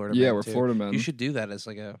 you're a Florida man. Yeah, we're too. Florida men. You should do that as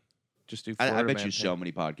like just do Florida I bet man you thing. so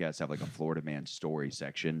many podcasts have like a Florida man story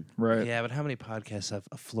section. Right. Yeah, but how many podcasts have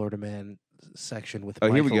a Florida man section with Oh,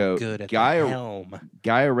 Michael here we go. Good at Guy- the helm?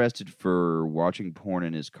 Guy arrested for watching porn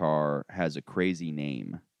in his car has a crazy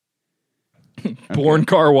name. Born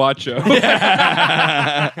Carwacho.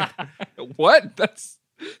 What? That's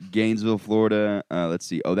Gainesville, Florida. Let's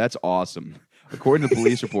see. Oh, that's awesome. According to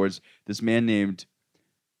police reports, this man named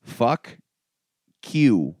Fuck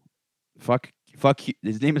Q. Fuck you.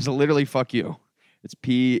 His name is literally Fuck You. It's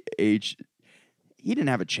PH. He didn't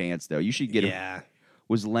have a chance though. You should get him. Yeah.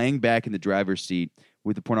 Was laying back in the driver's seat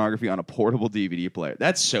with the pornography on a portable DVD player.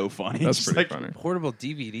 That's so funny. that's It's pretty like- funny. Portable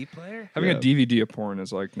DVD player? Having Yeah. a DVD of porn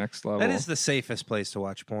is like next level. That is the safest place to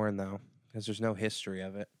watch porn though, because there's no history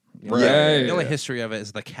of it. Right. The only history of it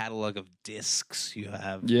is the catalog of discs you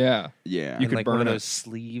have. Yeah. Yeah. You And could like one burn of it. those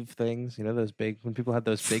sleeve things, those big when people had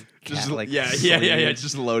those big sleeves.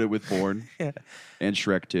 Just loaded with porn. Yeah. And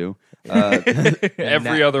Shrek 2.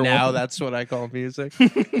 Every other now one. that's what I call music.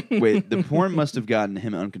 Wait, the porn must have gotten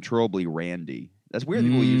him uncontrollably randy. That's weird.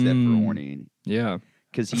 People use that for horny. Yeah.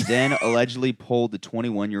 Because he then allegedly pulled the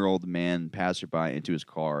 21-year-old man passerby into his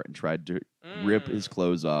car and tried to rip his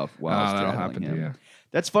clothes off while that'll straddling happen him. to you.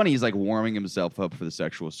 That's funny. He's like warming himself up for the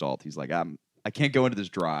sexual assault. He's like, I can't go into this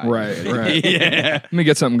dry. Right, right. Yeah. Let me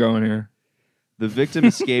get something going here. The victim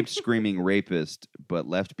escaped screaming rapist, but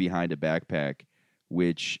left behind a backpack,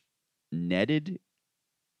 which netted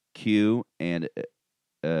Q and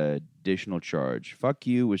additional charge. Fuck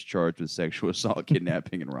you was charged with sexual assault,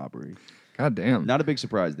 kidnapping, and robbery. God damn. Not a big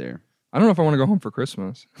surprise there. I don't know if I want to go home for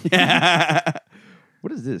Christmas.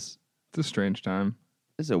 What is this? It's a strange time.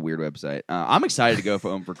 This is a weird website. I'm excited to go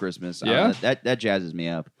home for Christmas. Yeah? That jazzes me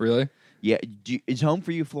up. Really? Yeah, is home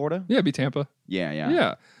for you Florida? Yeah, it'd be Tampa. Yeah.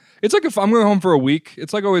 Yeah. It's like if I'm going home for a week,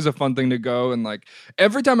 it's like always a fun thing to go. And like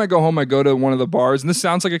every time I go home, I go to one of the bars. And this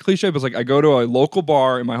sounds like a cliche, but it's like I go to a local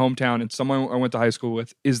bar in my hometown and someone I went to high school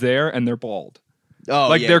with is there and they're bald. Oh,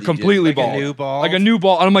 Like yeah, they're they completely Like a bald. new bald? Like a new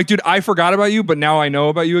bald. And I'm like, dude, I forgot about you, but now I know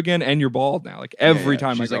about you again and you're bald now. Like every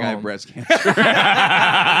time She's I go like, I home. have breast cancer.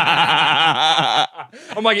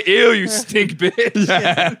 I'm like, ew, you stink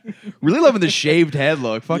bitch. Really loving the shaved head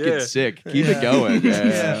look. Fucking Yeah. sick. Keep it going.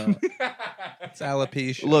 Yeah. It's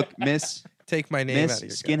alopecia. Look, Miss take my name Miss out of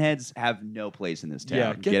your skinheads have no place in this town.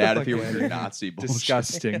 Yeah, get the out of fuck here out with of your here. Nazi bullshit.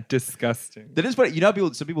 Disgusting. Disgusting. That is funny. You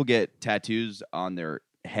know, some people get tattoos on their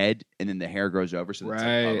head and then the hair grows over, so it's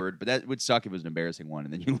Right. like covered. But that would suck if it was an embarrassing one,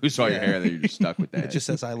 and then you lose all your hair, and then you're just stuck with that. It just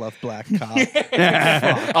says I love black cop.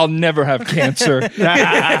 I'll never have cancer.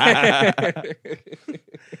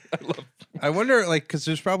 I wonder, like, because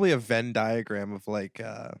there's probably a Venn diagram of like,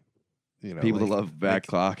 people that like, love back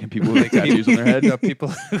clock and people with tattoos on their head. people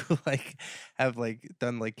who like have like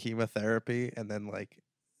done like chemotherapy and then like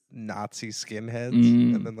Nazi skinheads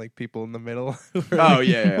and then like people in the middle who are,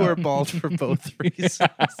 who are bald for both reasons.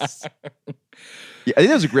 Yeah, I think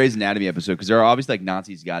that was a Grey's Anatomy episode because there are obviously like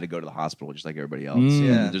Nazis got to go to the hospital just like everybody else.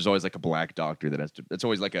 Yeah. And there's always like a black doctor that has to. That's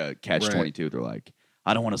always like a catch-22. They're like,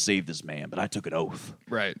 I don't want to save this man, but I took an oath.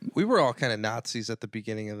 Right. We were all kind of Nazis at the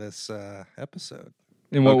beginning of this episode.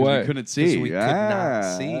 In what 'cause way? We couldn't see. we could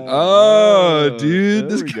not see. Oh, dude, there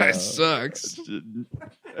this we guy go. sucks.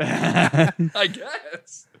 I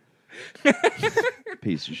guess.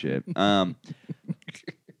 Piece of shit.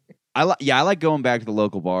 I like going back to the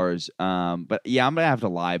local bars. But yeah, I'm gonna have to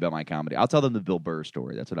lie about my comedy. I'll tell them the Bill Burr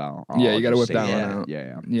story. That's what I'll Yeah, you gotta just whip say. that one out.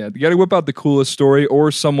 Yeah. Yeah, you got to whip out the coolest story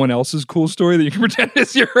or someone else's cool story that you can pretend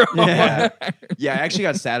is your own. Yeah. Yeah, I actually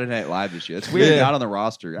got Saturday Night Live this year. That's weird. Yeah. Not on the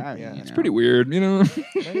roster. It's pretty weird, you know.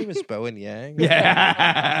 My name is Bowen Yang.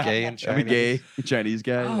 Yeah. Gay and I'm a Chinese. gay Chinese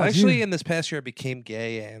guy. Oh, Actually, in this past year, I became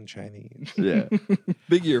gay and Chinese. Yeah.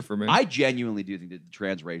 Big year for me. I genuinely do think that the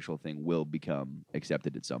transracial thing will become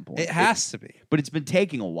accepted at some point. It has to be. But it's been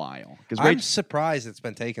taking a while. I'm surprised it's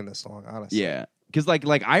been taking this long, honestly. Yeah. Because like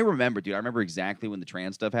I remember, dude, I remember exactly when the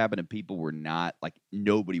trans stuff happened and people were not like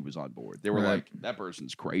nobody was on board. They were Right. like, that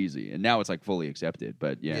person's crazy. And now it's like fully accepted.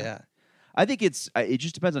 But yeah. Yeah. I think it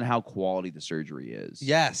just depends on how quality the surgery is.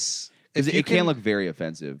 Yes. Because If you it can look very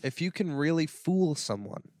offensive. If you can really fool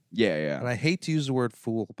someone, Yeah. and I hate to use the word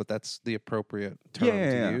fool, but that's the appropriate term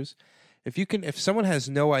Yeah. to use. If someone has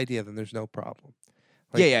no idea, then there's no problem.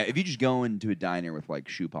 Yeah. If you just go into a diner with like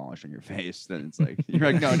shoe polish on your face, then it's like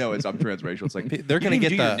you're like, no, I'm transracial. It's like They're gonna you get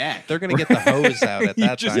can do your neck. they're gonna get the hose out at you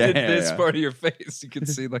that just time. did this Yeah. part of your face. You can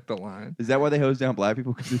see like the line. Is that why they hose down black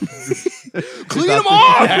people? Clean them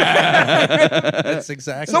off. That's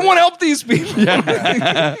exactly. Someone help these people.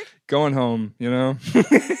 Going home, you know.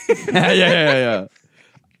 yeah.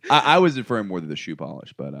 I was referring more to the shoe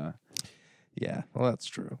polish, but Yeah, well, that's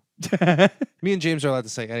true. Me and James are allowed to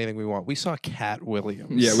say anything we want. We saw Cat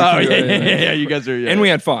Williams. Yeah, You guys are. Yeah. and we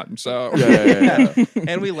had fun. So Yeah.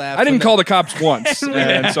 and we laughed. I didn't when call the cops once,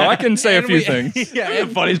 and so I can say a and few we- things. Yeah,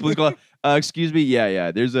 The funniest police call. Excuse me.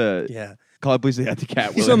 Yeah. There's a yeah. call police at the Cat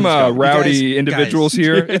Williams. Some company. rowdy Guys- individuals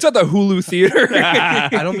here. It's at the Hulu Theater. I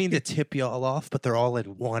don't mean to tip y'all off, but they're all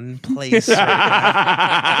in one place. Right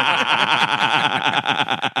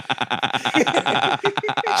now.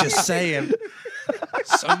 Just saying.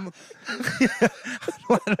 Some.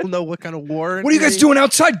 I don't know what kind of warrant. What are you guys doing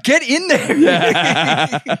outside? Get in there.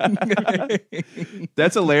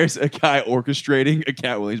 That's hilarious. A guy orchestrating a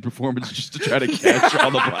Cat Williams performance just to try to catch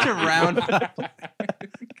all the black To round up.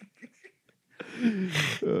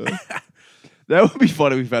 That would be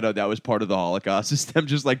funny if we found out that was part of the Holocaust. Is them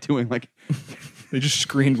just like doing like They just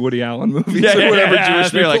screened Woody Allen movies Yeah, or yeah, whatever yeah.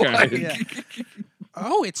 Jewish They're people like, like.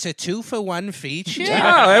 Oh, it's a 2-for-1 feature.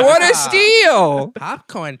 Yeah, I want to steal.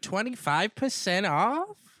 Popcorn 25%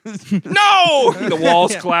 off. No! The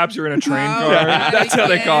walls collapse. You're in a train car. right That's how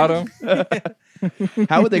they caught him.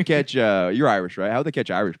 how would they catch? You're Irish, right? How would they catch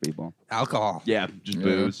Irish people? Alcohol. Yeah, just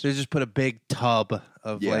booze. They just put a big tub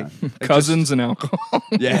of Yeah. like Cousins and alcohol.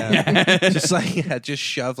 Yeah. just like just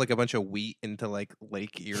shove like a bunch of wheat into like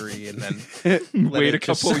Lake Erie and then let Wait a it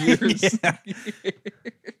just- couple years. Yeah.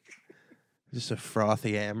 Just a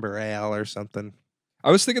frothy amber ale or something.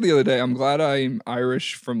 I was thinking the other day, I'm glad I'm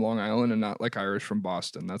Irish from Long Island and not like Irish from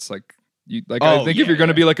Boston. That's like you like I Oh, think yeah, if you're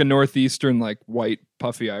gonna yeah. be like a northeastern like white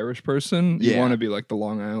puffy Irish person, you Yeah. want to be like the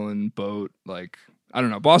Long Island boat. Like I don't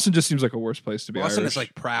know. Boston just seems like a worse place to be Boston Irish. is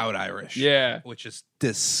like proud Irish. Yeah. Which is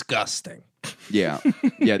disgusting. Yeah.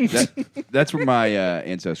 That's where my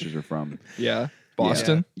ancestors are from. Yeah.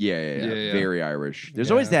 Boston. Yeah. Yeah. Very Irish.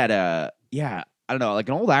 There's always that. I don't know, like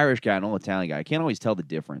an old Irish guy, an old Italian guy. I can't always tell the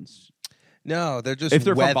difference. No, they're just If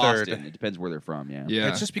they're weathered. from Boston, it depends where they're from. Yeah. Yeah.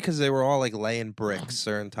 It's just because they were all like laying bricks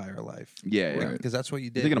their entire life. Yeah. Right. Because that's what you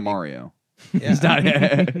You're did. thinking of Mario.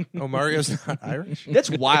 Yeah. Oh, Mario's not Irish. That's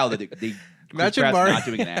wild that they Imagine Pratt's Mario- not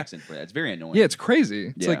doing an accent for that. It's very annoying. Yeah, it's crazy.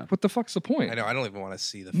 It's Yeah. like, what the fuck's the point? I know. I don't even want to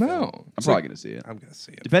see the film. No. I'm It's probably like, gonna see it. I'm gonna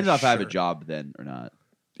see it. Depends for on if I have a sure. job then or not.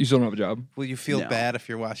 you still don't have a job. Will you feel No. bad if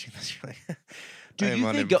you're watching this? You're like, Dude, I am you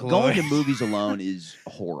think unemployed. going to movies alone is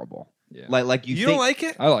horrible? Yeah. Like you You think don't like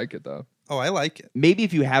it? I like it though. Oh, I like it. maybe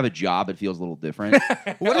if you have a job, it feels a little different.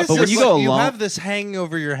 What is But when this? you go You alone- have this hanging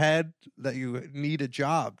over your head that you need a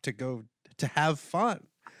job to go to have fun.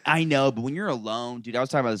 I know, but when you're alone, dude, I was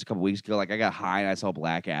talking about this a couple weeks ago. Like, I got high and I saw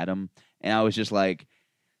Black Adam, and I was just like,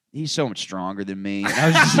 he's so much stronger than me. And I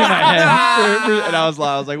was just in my head, and I was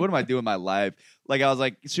like, what am I doing in my life? Like, I was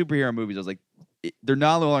like, superhero movies. I was like, they're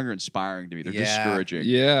no longer inspiring to me. They're Yeah. discouraging.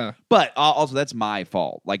 Yeah. But also, that's my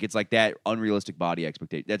fault. Like, it's like that unrealistic body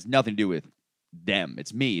expectation. That's nothing to do with them.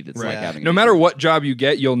 It's me that's like Right. having. No an matter issue. what job you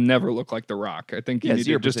get, you'll never look like The Rock. I think you Yeah, need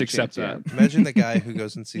to just 0% accept chance, that. Imagine the guy who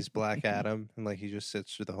goes and sees Black Adam and like he just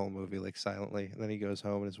sits through the whole movie like silently, and then he goes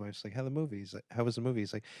home and his wife's like, "How the movie?" He's like, "How was the movie?"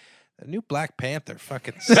 He's like, "The new Black Panther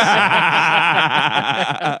fucking."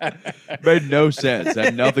 Made no sense.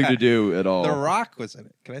 Had nothing to do at all. The Rock was in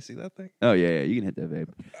it. Can I see that thing? Oh yeah, you can hit that,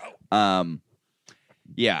 babe.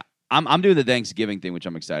 Yeah, I'm doing the Thanksgiving thing, which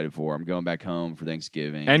I'm excited for. I'm going back home for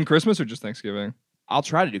Thanksgiving, And Christmas or just Thanksgiving? I'll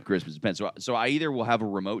try to do Christmas. Depends. So I either will have a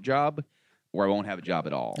remote job, or I won't have a job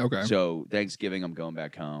at all. Okay. So Thanksgiving, I'm going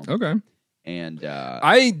back home, Okay. and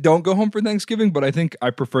I don't go home for Thanksgiving, but I think I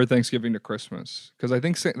prefer Thanksgiving to Christmas because I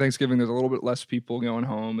think Thanksgiving there's a little bit less people going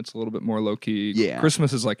home. It's a little bit more low key. Yeah.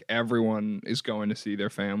 Christmas is like everyone is going to see their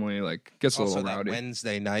family. Like gets a Also, little that rowdy.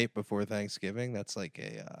 Wednesday night before Thanksgiving, that's like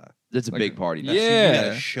a that's a like big party. night. yeah. you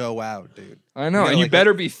gotta show out, dude. I know, You and gotta, you like,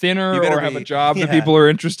 better be thinner you better or have a be- job that yeah. people are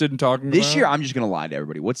interested in talking This about. year, I'm just gonna lie to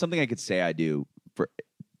everybody. What's something I could say I do for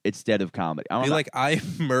instead of comedy? I don't Be know. like, I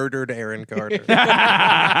murdered Aaron Carter.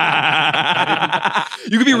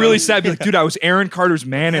 You could be really sad. Be like, dude, I was Aaron Carter's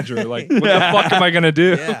manager. Like, what the fuck am I gonna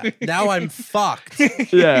do? Yeah. Now I'm fucked.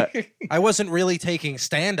 yeah. I wasn't really taking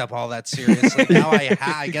stand up all that seriously. Now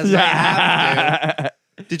I guess I have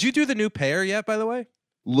to. Did you do the new pair yet, by the way?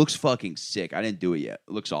 Looks fucking sick. I didn't do it yet.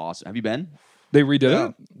 It looks awesome. Have you been? They redid No.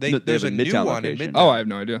 it. They There's have a a new Midtown one in location. Midtown. Oh, I have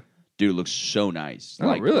no idea. Dude, it looks so nice. Oh,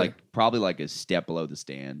 like, really? Like probably like a step below the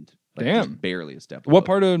stand. Like Damn. just barely a step. What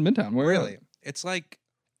below. part of Midtown? Where? Really? It's like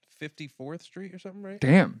 54th Street or something, right?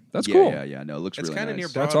 Damn, that's yeah, cool. Yeah. No, it looks It's really kinda nice. near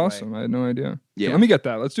That's Broadway. awesome. I had no idea. Yeah. Let me get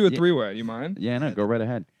that. Let's do a Yeah. three-way. You mind? Yeah, no, go right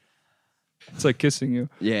ahead. It's like kissing you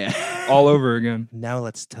Yeah. all over again. Now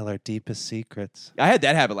let's tell our deepest secrets. I had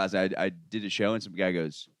that happen last night. I did a show and some guy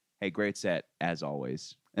goes, "Hey, great set as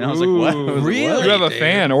always." And I was like, "What?" I was like, Really? "What?" You have a dude?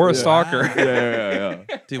 fan or a Yeah. stalker.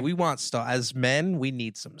 Yeah. Dude, we want as men, we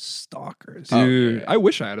need some stalkers. Dude, yeah. I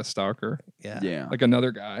wish I had a stalker. Yeah. Yeah. Like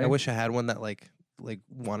another guy. I wish I had one that like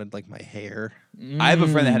wanted like my hair. I have a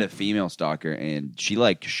friend that Mm. had a female stalker, and she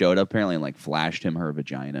like showed up apparently and like flashed him her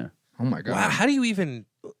vagina. Oh my god. Wow, how do you even?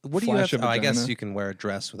 What do you have? Flash a Oh, I guess vagina. you can wear a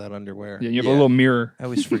dress without underwear. Yeah, you have Yeah. a little mirror. I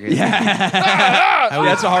always forget.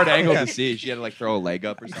 That's a hard angle to see. She had to like throw a leg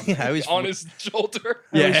up or something. Yeah, I always, On his shoulder.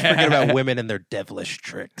 I always forget about women and their devilish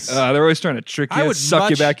tricks. They're always trying to trick I you, would suck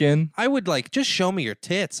you much- back in. I would like just show me your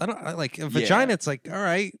tits. I like a vagina. It's like, all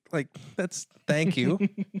right, like that's thank you.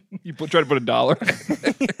 You try to put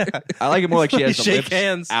 $1. I like it more like she has the Shake lips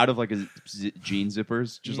hands. out of like a jean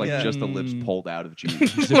zippers, just like Yeah. just the lips Mm. pulled out of jean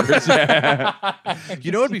zippers.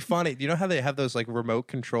 You know what'd be funny? You know how they have those like remote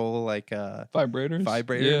control like Vibrators?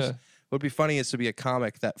 vibrators? Yeah. What'd be funny is to be a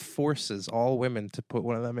comic that forces all women to put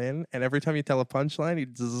one of them in, and every time you tell a punchline,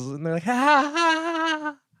 and they're like, ha ha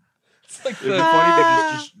ha. It's like It'd be funny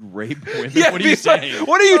to just rape women. Yeah, What are you saying?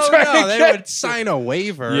 What are you Oh, trying no, to they get? would sign a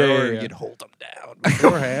waiver, Yeah, yeah, or yeah. you'd hold them down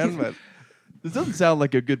beforehand. But This doesn't sound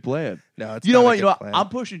like a good plan. no, it's You know not a what? You good know, plan. I'm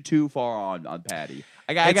pushing too far on Patty.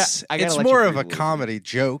 It's gotta more let of you a breathe comedy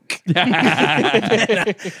joke. yeah,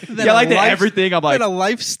 I like that everything. I'm like, than a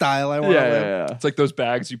lifestyle I want to yeah, live. yeah, yeah. It's like those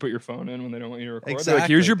bags you put your phone in when they don't want you to record. They're like,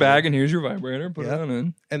 Exactly, here's your dude. bag and here's your vibrator. Put Yeah. it on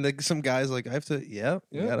in. And then some guys like, I have to, Yeah.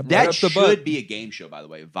 you gotta That That up the should butt. be a game show, by the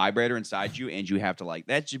way. Vibrator inside you, and you have to like.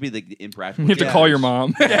 That should be the impractical. You have to Yeah. call your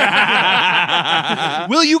mom.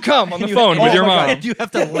 Will you come on the phone oh with your my mom? And you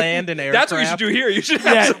have to land an aircraft. That's what you should do here. You should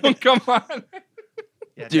have someone come on.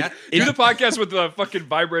 Yeah, Dude, that- Do the podcast with the fucking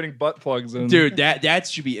vibrating butt plugs in. Dude, that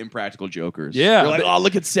should be impractical jokers. Yeah. You're like, oh,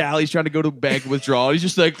 look at Sal. He's trying to go to bank withdrawal. He's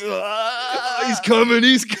just like, he's coming.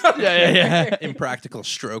 He's coming. yeah, yeah, impractical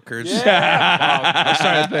strokers. I was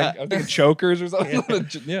trying to think. I was thinking chokers or something.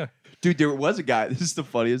 Yeah. Dude, there was a guy. This is the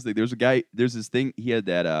funniest thing. There's a guy. There's this thing. He had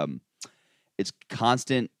that. It's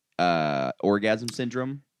constant orgasm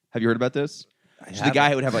syndrome. Have you heard about this? So the guy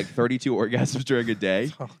who would have like 32 orgasms during a day.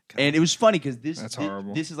 Oh, God. And it was funny because That's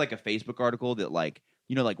horrible. This is like a Facebook article that like,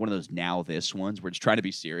 you know, like one of those Now This ones where it's trying to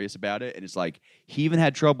be serious about it. And it's like he even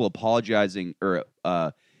had trouble apologizing or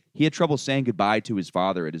he had trouble saying goodbye to his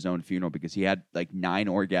father at his own funeral because he had like 9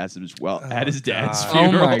 orgasms at his dad's God.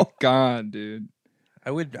 funeral. Oh my god, dude. I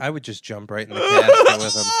would just jump right in the casket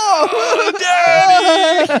with him. Oh,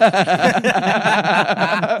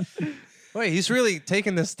 Daddy! Wait, he's really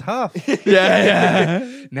taking this tough.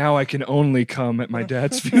 yeah. Now I can only come at my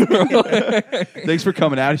dad's funeral. Thanks for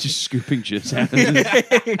coming out and just scooping jizz out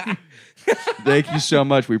of this. Thank you so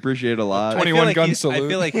much. We appreciate it a lot. 21 gun I salute.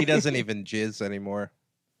 feel like he doesn't even jizz anymore.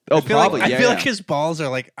 Oh, I feel like, probably. I yeah, feel yeah. like his balls are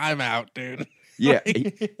like, I'm out, dude. Yeah.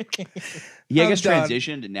 He, I I'm guess done.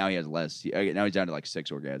 transitioned and now he has less. Now he's down to like 6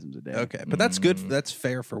 orgasms a day. Okay, but that's good. That's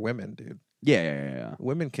fair for women, dude. Yeah.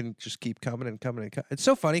 Women can just keep coming and coming and coming. It's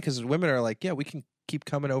so funny because women are like, yeah, we can keep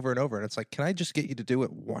coming over and over. And it's like, can I just get you to do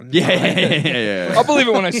it one time? Yeah. I'll believe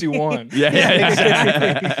it when I see one.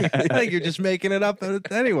 Yeah. I think you're just making it up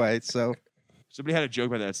anyway. So Somebody had a joke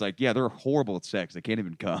about that. It's like, yeah, they're horrible at sex. They can't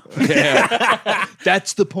even come.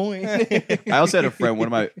 That's the point. I also had a friend, one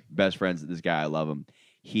of my best friends, this guy, I love him.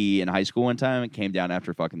 He, in high school one time, came down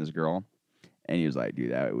after fucking this girl. And he was like,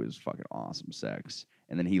 dude, that was fucking awesome sex.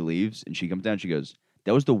 And then he leaves and she comes down and she goes,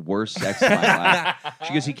 that was the worst sex of my life.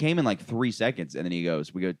 She goes, he came in like 3 seconds. And then he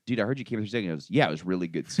goes, we go, dude, I heard you came in 3 seconds. He goes, yeah, it was really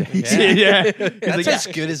good sex. Yeah. He's that's like, as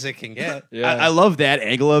good as it can get. Yeah. I love that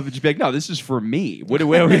angle of it. Just be like, no, this is for me. What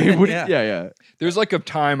Yeah. yeah. There's like a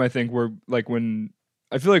time I think where like when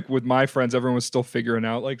I feel like with my friends, everyone was still figuring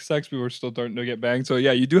out like sex. People were still starting to get banged. So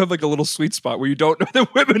yeah, you do have like a little sweet spot where you don't know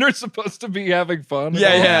that women are supposed to be having fun.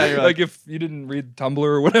 Yeah, yeah, you're Like if you didn't read Tumblr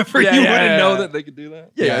or whatever, Yeah, you yeah, wouldn't yeah. know that they could do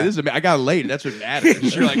that. Yeah, this is I got laid. That's what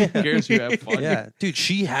matters. You're like, who cares who have fun? Yeah, dude,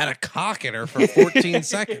 she had a cock in her for 14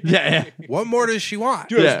 seconds. Yeah. What more does she want?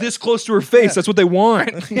 Dude, Yeah. it's this close to her face. That's what they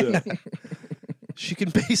want. She can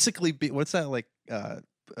basically be. What's that like?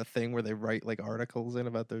 A thing where they write like articles in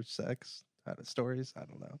about their sex stories. I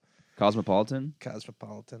don't know. Cosmopolitan?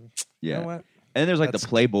 Cosmopolitan. Yeah. You know what? And then there's like That's- the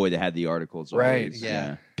Playboy that had the articles. Right, always.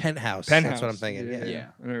 Yeah. Penthouse. Penthouse. That's what I'm thinking. Yeah. Yeah.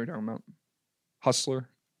 I know what you're talking about. Hustler.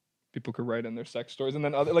 People could write in their sex stories, and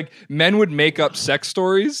then other like men would make up sex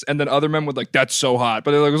stories, and then other men would like, "That's so hot,"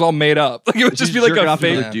 but it was all made up. Like it would just be like jerking a off to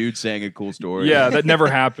fake. another dude saying a cool story. Yeah, that never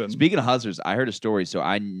happened. Speaking of hustlers, I heard a story. So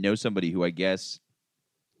I know somebody who I guess,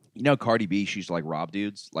 you know, Cardi B. She used to like rob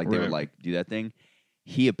dudes. Like they would Right. like do that thing.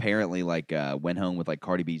 He apparently like went home with like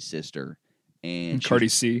Cardi B's sister, and she Cardi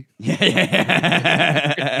was- C.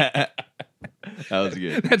 Yeah. That was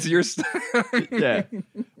good. That's your style. Yeah.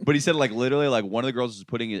 But he said like literally like one of the girls was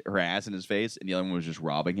putting her ass in his face and the other one was just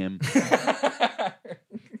robbing him.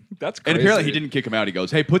 That's crazy. And apparently he didn't kick him out. He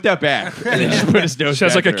goes, "Hey, put that back." And then just put his nose. She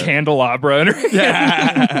has like back a in her- candelabra in her.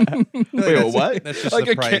 Yeah. Wait, what? That's just Like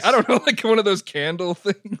the a price. I don't know, like one of those candle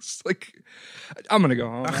things. Like, I'm gonna go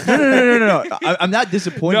home. No. I'm not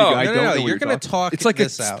disappointed. No, I No, don't no, know no. what You're gonna talking- talk It's like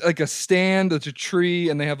this out. like a stand. It's a tree,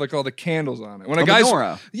 and they have like all the candles on it. When a A guy's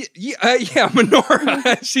menorah. yeah,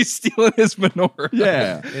 menorah. She's stealing his menorah.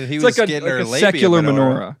 Yeah. And he It's was like getting her a labia secular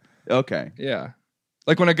menorah. menorah. Okay. Yeah,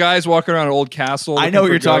 like when a guy's walking around an old castle. I looking know what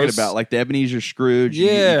for you're talking ghosts. about, like the Ebenezer Scrooge. You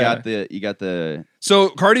Yeah. got the. So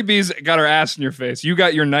Cardi B's got her ass in your face. You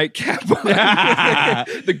got your nightcap on.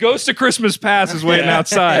 The ghost of Christmas Past is waiting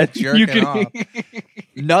outside. Jerking off.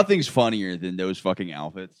 Nothing's funnier than those fucking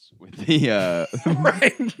outfits with the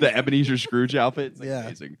the Ebenezer Scrooge outfit. It's like Yeah.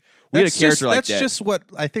 amazing. We had a character like that. That's just what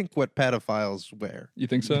I think what pedophiles wear. You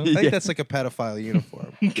think so? I think that's like a pedophile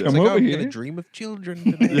uniform. It's Come like, over I'm here. gonna dream of children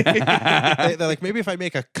today. They're like, maybe if I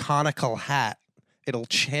make a conical hat, it'll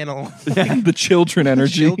channel The children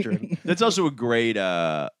energy. children. That's also a great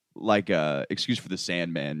excuse for the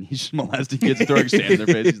Sandman. He's just molesting kids and throwing sand in their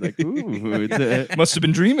face. He's like, ooh, it's Must have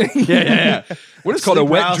been dreaming. yeah. What It's called a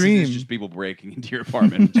wet dream. It's just people breaking into your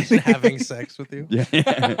apartment. Just having sex with you.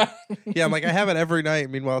 yeah. Yeah, I'm like, I have it every night.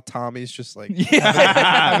 Meanwhile, Tommy's just like Yeah.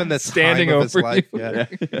 having the Standing time of his over life. you. Yeah.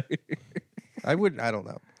 I don't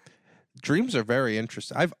know. Dreams are very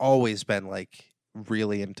interesting. I've always been like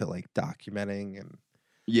really into like documenting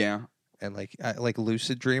Yeah. and like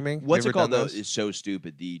lucid dreaming. You What's ever it called done though? those? Is so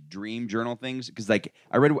stupid. The dream journal things, because like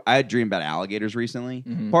I had a dream about alligators recently.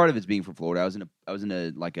 Mhm. Part of it's being from Florida. I was in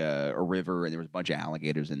a like a river and there was a bunch of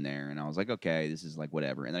alligators in there, and I was like, okay, this is like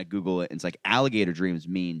whatever. And then I Google it, and it's like alligator dreams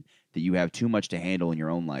mean that you have too much to handle in your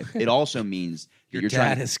own life. It also means that Your you're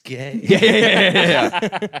dad trying. is gay.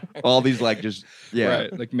 Yeah. All these like just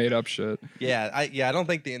Right. Like made up shit. I don't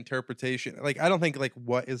think the interpretation, like I don't think like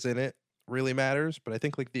what is in it really matters, but I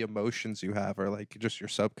think like the emotions you have are like just your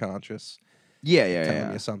subconscious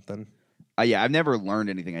telling you something. Yeah, I've never learned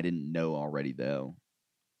anything I didn't know already though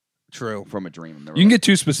True. from a dream. I've never You can get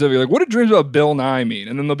too specific. Like, what do dreams about Bill Nye mean?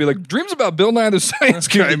 And then they'll be like, dreams about Bill Nye the Science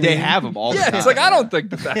Guy. They mean?" have them all the Yeah, time. it's like I don't think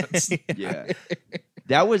that's. Yeah.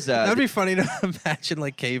 That was That'd be funny to imagine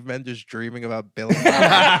like cavemen just dreaming about Bill.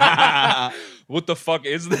 What the fuck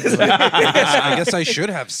is this? I guess I should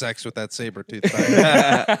have sex with that saber-toothed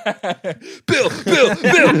tiger. Bill.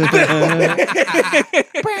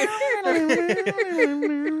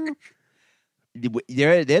 They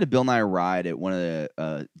had a Bill Nye ride at one of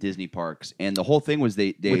the Disney parks, and the whole thing was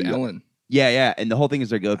they With Ellen. Yeah, and the whole thing is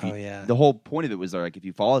they go. If you, Oh, yeah. The whole point of it was like if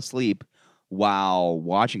you fall asleep while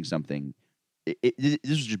watching something, this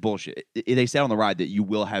was just bullshit. They said on the ride that you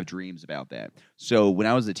will have dreams about that. So when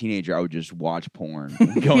I was a teenager, I would just watch porn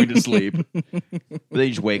going to sleep, but then you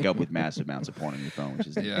just wake up with massive amounts of porn on your phone, which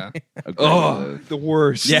is Yeah. a great Oh, move. the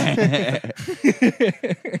worst. Yeah.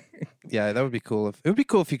 Yeah, that would be cool. It would be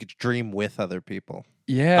cool if you could dream with other people.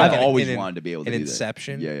 Yeah. I've in- always in- wanted to be able to In do that.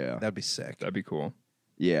 Inception. Yeah. That'd be sick. That'd be cool.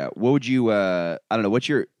 Yeah. What would you I don't know, what's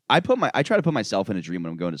your I try to put myself in a dream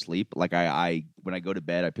when I'm going to sleep. Like I when I go to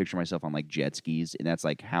bed, I picture myself on like jet skis, and that's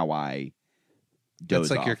like how I doze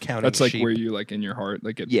That's like off. you're counting That's like sheep. where you like in your heart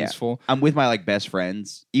like get Yeah. peaceful. I'm with my like best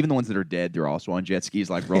friends, even the ones that are dead. They're also on jet skis,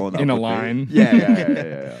 like rolling up In a with me. line.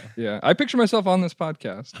 Yeah. Yeah. I picture myself on this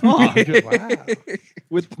podcast. Wow.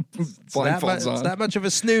 With It's blindfolds it's on. that much of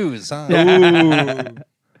a snooze, huh? Ooh.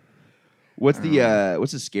 What's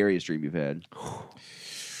the scariest dream you've had?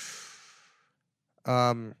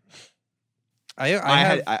 I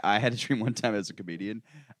have I had a dream one time as a comedian.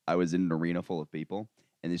 I was in an arena full of people,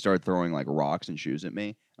 and they started throwing like rocks and shoes at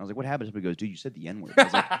me. I was like, "What happened?" Somebody goes, "Dude, you said the N word." I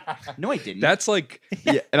was like, "No, I didn't." That's like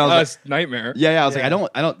yeah, and I was like, nightmare. Yeah, I was like, Yeah.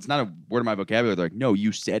 I don't. It's not a word of my vocabulary. They're like, no,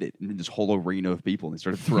 you said it. And then this whole arena of people, and they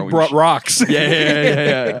started throwing. Brought rocks.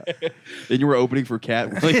 Yeah. Then you were opening for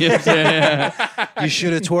Cat Williams. Yeah. you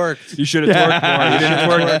should have twerked. You should have twerked more. You didn't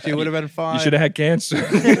twerk. Twerked, you would have been fine. You should have had cancer.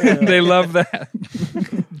 They love that.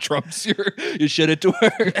 Trumps you should have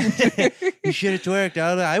twerked. You should have twerked.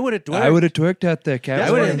 I would have twerked. I would have twerked at the That's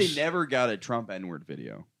Cat why Williams. they never got a Trump N-word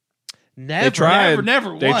video. Never. They tried.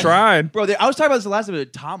 never They once. tried. Bro, I was talking about this the last time.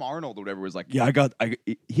 But Tom Arnold or whatever was like, yeah,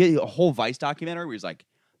 he had a whole Vice documentary where he's like,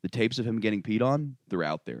 the tapes of him getting peed on, they're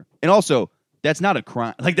out there. And also, that's not a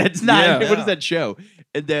crime. Like, that's not, Yeah. what is that show?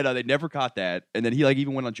 And then they never caught that. And then he like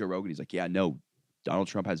even went on Joe Rogan. He's like, yeah, no, Donald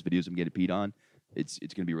Trump has videos of him getting peed on. It's going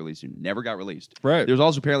to be released soon. Never got released. Right. There's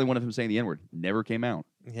also apparently one of him saying the N-word. Never came out.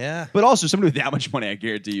 Yeah. But also, somebody with that much money, I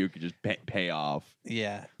guarantee you could just pay off.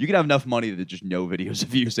 Yeah. You could have enough money that just no videos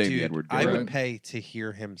of you saying the Dude, N-word. I go would out. pay to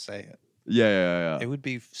hear him say it. Yeah. It would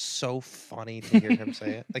be so funny to hear him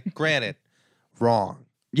say it. Like, granted, wrong.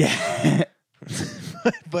 Yeah.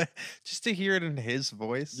 But just to hear it in his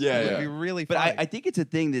voice, Yeah, it would yeah. be really But funny. I think it's a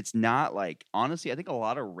thing that's not like, honestly, I think a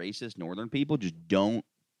lot of racist Northern people just don't,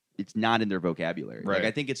 it's not in their vocabulary. Right. Like,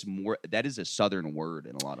 I think it's more, that is a Southern word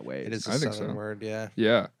in a lot of ways. it is a I think Southern so. word, yeah.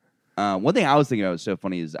 Yeah. One thing I was thinking about was so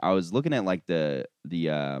funny is I was looking at like the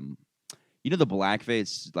you know, the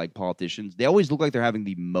blackface like politicians, they always look like they're having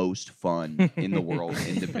the most fun in the world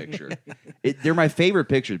in the picture. They're my favorite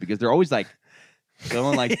pictures because they're always like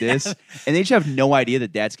going like this, and they just have no idea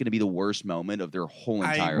that that's going to be the worst moment of their whole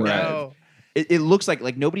entire I life. know. It looks like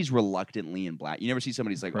nobody's reluctantly in black. You never see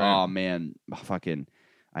somebody's like, Right. oh man, fucking,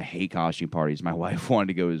 I hate costume parties. My wife wanted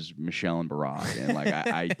to go as Michelle and Barack, and like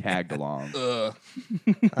I tagged along.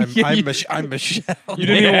 I'm Michelle. You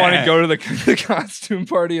didn't even want to go to the costume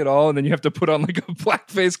party at all, and then you have to put on like a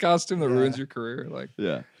blackface costume that ruins your career. Like,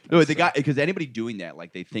 Yeah. No, the guy, because anybody doing that,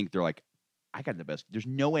 like they think they're like, I got the best. There's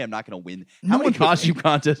no way I'm not going to win. How many costume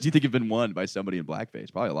contests do you think have been won by somebody in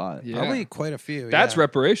blackface? Probably a lot. yeah. Probably quite a few. That's yeah.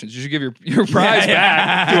 reparations. You should give your prize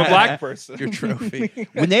back to a black person. Your trophy.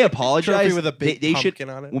 When they apologize, Trophy with a big they should. pumpkin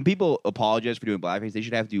on it. When people apologize for doing blackface, they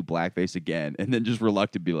should have to do blackface again, and then just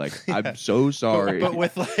reluctant be like, "I'm so sorry." But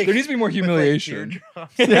with like There needs to be more humiliation.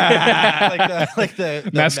 like the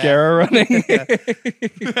Mascara running.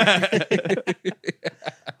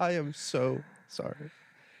 I am so sorry.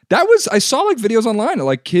 I saw like videos online of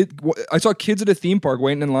like I saw kids at a theme park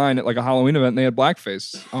waiting in line at like a Halloween event and they had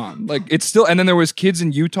blackface on. Like it's still, and then there was kids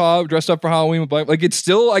in Utah dressed up for Halloween with black. Like it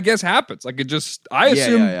still, I guess, happens. Like it just, I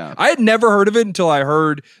assume, I had never heard of it until I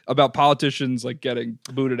heard about politicians like getting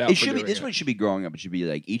booted out. It should be this one should be growing up. It should be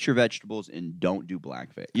like eat your vegetables and don't do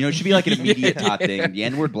blackface. You know, it should be like an immediate hot thing. The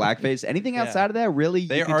N-word blackface. Anything outside of that, really,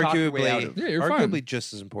 They you can talk your way out arguably of. Yeah, you're fine.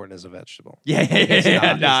 just as important as a vegetable.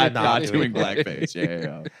 Yeah, not not doing doing blackface.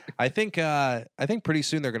 Yeah. I think pretty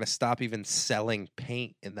soon they're going to stop even selling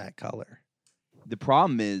paint in that color. The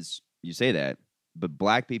problem is, you say that, but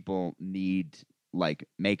black people need like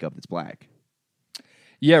makeup that's black.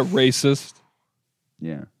 Yeah, racist.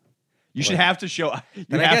 Yeah. You should have to show. You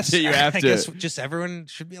And have I guess to. You have I to. guess just everyone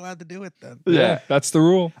should be allowed to do it then. Yeah, that's the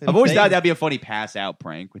rule. I've always They- thought that'd be a funny pass out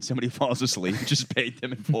prank when somebody falls asleep. Just paint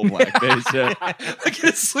them in full blackface. Yeah. Like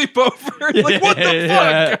a sleepover. Like what the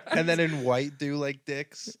fuck? And then in white do like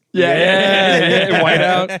dicks. Yeah, white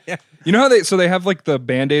out. You know how they have like the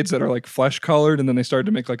Band-Aids that are like flesh colored and then they started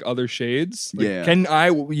to make like other shades? Like, Yeah. Can I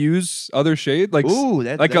use other shade? Like Ooh,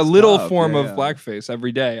 like a that's little tough. form Yeah, of yeah. blackface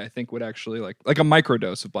every day, I think would actually like a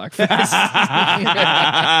microdose of blackface.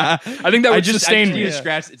 I think that would sustain need me. to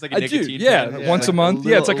scratch. It's like a I do. nicotine. Yeah, pen. once a month.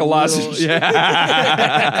 Yeah, it's like a lozenge.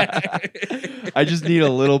 Yeah. I just need a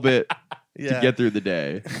little bit to get through the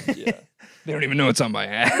day. They don't even know it's on my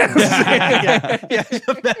ass. yeah.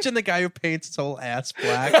 Imagine the guy who paints his whole ass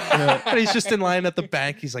black, and he's just in line at the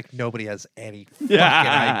bank. He's like, nobody has any fucking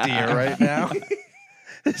idea right now.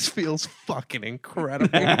 This feels fucking incredible.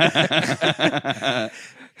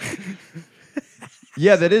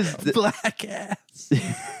 Yeah, that is. Black ass.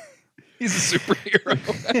 He's a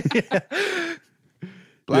superhero.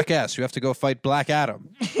 Black ass. You have to go fight Black Adam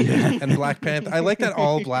and Black Panther. I like that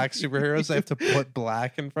all black superheroes they have to put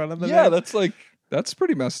black in front of them. Yeah, that's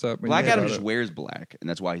pretty messed up. when Black you think Adam about just it. wears black, and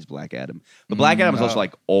that's why he's Black Adam. But Black Adam is also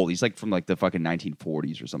like old. He's like from like the fucking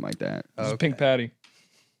 1940s or something like that. This is Pink Patty.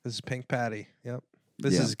 This is Pink Patty. Yep.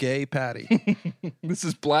 This Yeah. is Gay Patty. This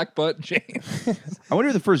is Black Butt James. I wonder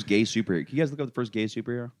who the first gay superhero. Can you guys look up the first gay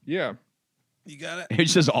superhero? Yeah. You got it.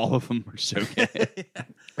 It's just all of them are so gay.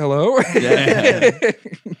 Hello? Yeah.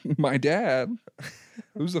 My dad.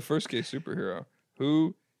 Who's the first gay superhero?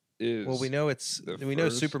 Who is Well, we know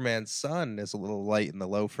first- Superman's son is a little light in the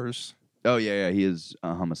loafers. Oh yeah, he is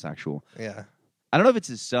homosexual. Yeah. I don't know if it's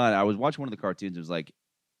his son. I was watching one of the cartoons. It was like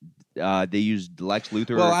they used Lex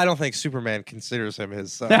Luthor. Well, I don't think Superman considers him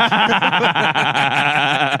his son. That's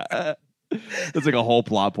like a whole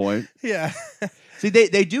plot point. yeah. See,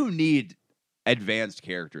 they do need advanced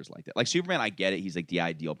characters like that. Like Superman, I get it. He's like the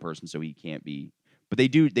ideal person, so he can't be. But they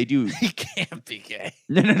do. He can't be gay.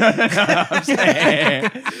 No. I'm saying.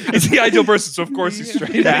 He's the ideal person, so of course he's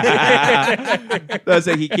straight. I was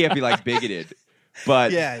saying he can't be like bigoted.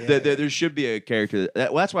 But Yeah, there should be a character.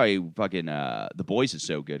 Well, that's why fucking The Boys is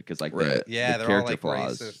so good because like the Yeah, the they're all character like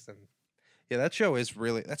flaws. racist. And, yeah, that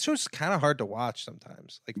show's kind of hard to watch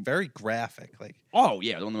sometimes. Like very graphic. Like Oh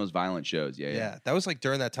yeah, one of the most violent shows. Yeah. that was like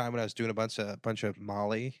during that time when I was doing a bunch of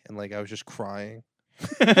Molly and like I was just crying.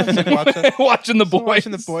 I was, like, Watching the boys.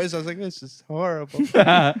 watching the boys. I was like, this is horrible.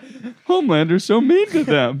 Homelander's so mean to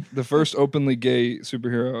them. The first openly gay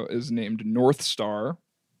superhero is named North Star.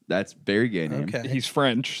 That's very gay name. Okay. He's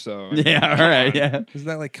French, so Yeah. All right. Yeah. Isn't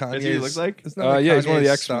that like Kanye's? That's what he looks like? Isn't that like yeah, he's one of the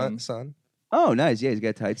Kanye's X-Men. son? Oh, nice. Yeah, he's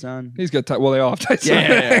got tights on. He's got well, they all have tights.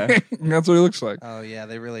 Yeah. That's what he looks like. Oh yeah,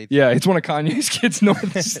 they really. Yeah, it's one of Kanye's kids.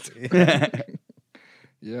 North Star.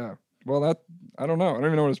 Yeah. Well, I don't know. I don't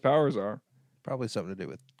even know what his powers are. Probably something to do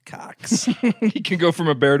with cocks. He can go from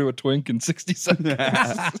a bear to a twink in 60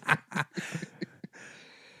 seconds.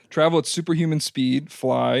 Travel at superhuman speed,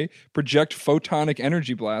 fly, project photonic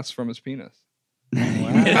energy blasts from his penis.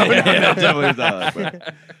 Yeah, definitely not,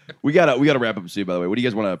 but we gotta wrap up soon. By the way, what do you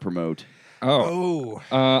guys want to promote? Oh,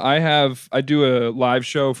 Oh, I do a live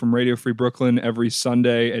show from Radio Free Brooklyn every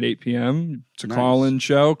Sunday at 8 p.m. It's a Nice. call-in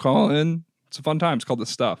show. Call in, It's a fun time. It's called The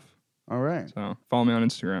Stuff. All right. So follow me on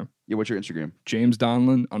Instagram. Yeah, what's your Instagram? James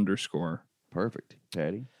Donlin _. Perfect.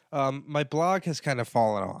 Patty? My blog has kind of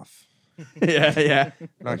fallen off. yeah.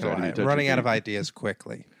 Not gonna lie. Touch I'm running your out of feet. ideas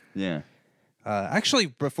quickly. Yeah. Actually,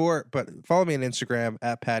 but follow me on Instagram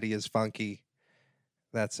at Patty is Funky.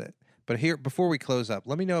 That's it. But here, before we close up,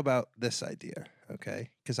 let me know about this idea, okay?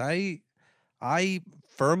 Because I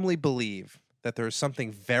firmly believe that there is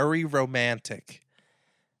something very romantic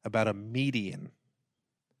about a median.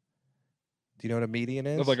 Do you know what a median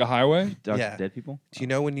is? Of like a highway? Duck Yeah. dead people? Do you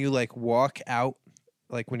know when you like walk out,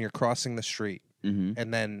 like when you're crossing the street, Mm-hmm.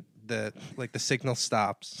 and then the signal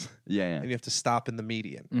stops, Yeah. and you have to stop in the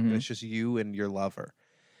median, Mhm. and it's just you and your lover.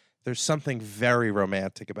 There's something very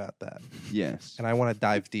romantic about that, Yes. and I want to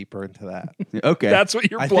dive deeper into that. Okay. That's what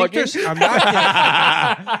you're I think plugging? there's. I'm not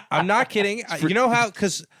kidding. I'm not kidding. You know how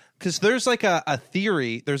because there's like a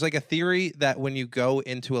theory. There's like a theory that when you go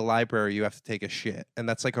into a library, you have to take a shit, and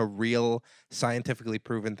that's like a real scientifically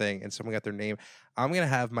proven thing. And someone got their name. I'm gonna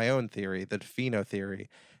have my own theory, the Fino theory,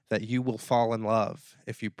 that you will fall in love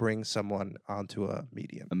if you bring someone onto a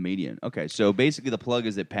median. A median. Okay, so basically the plug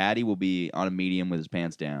is that Patty will be on a median with his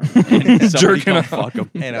pants down. And somebody Jerking come off. fuck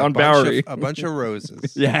him. And On Bowery. a bunch of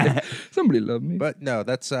roses. Yeah. Somebody love me. But no,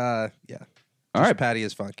 that's yeah. All Just right. Patty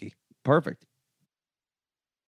is Funky. Perfect.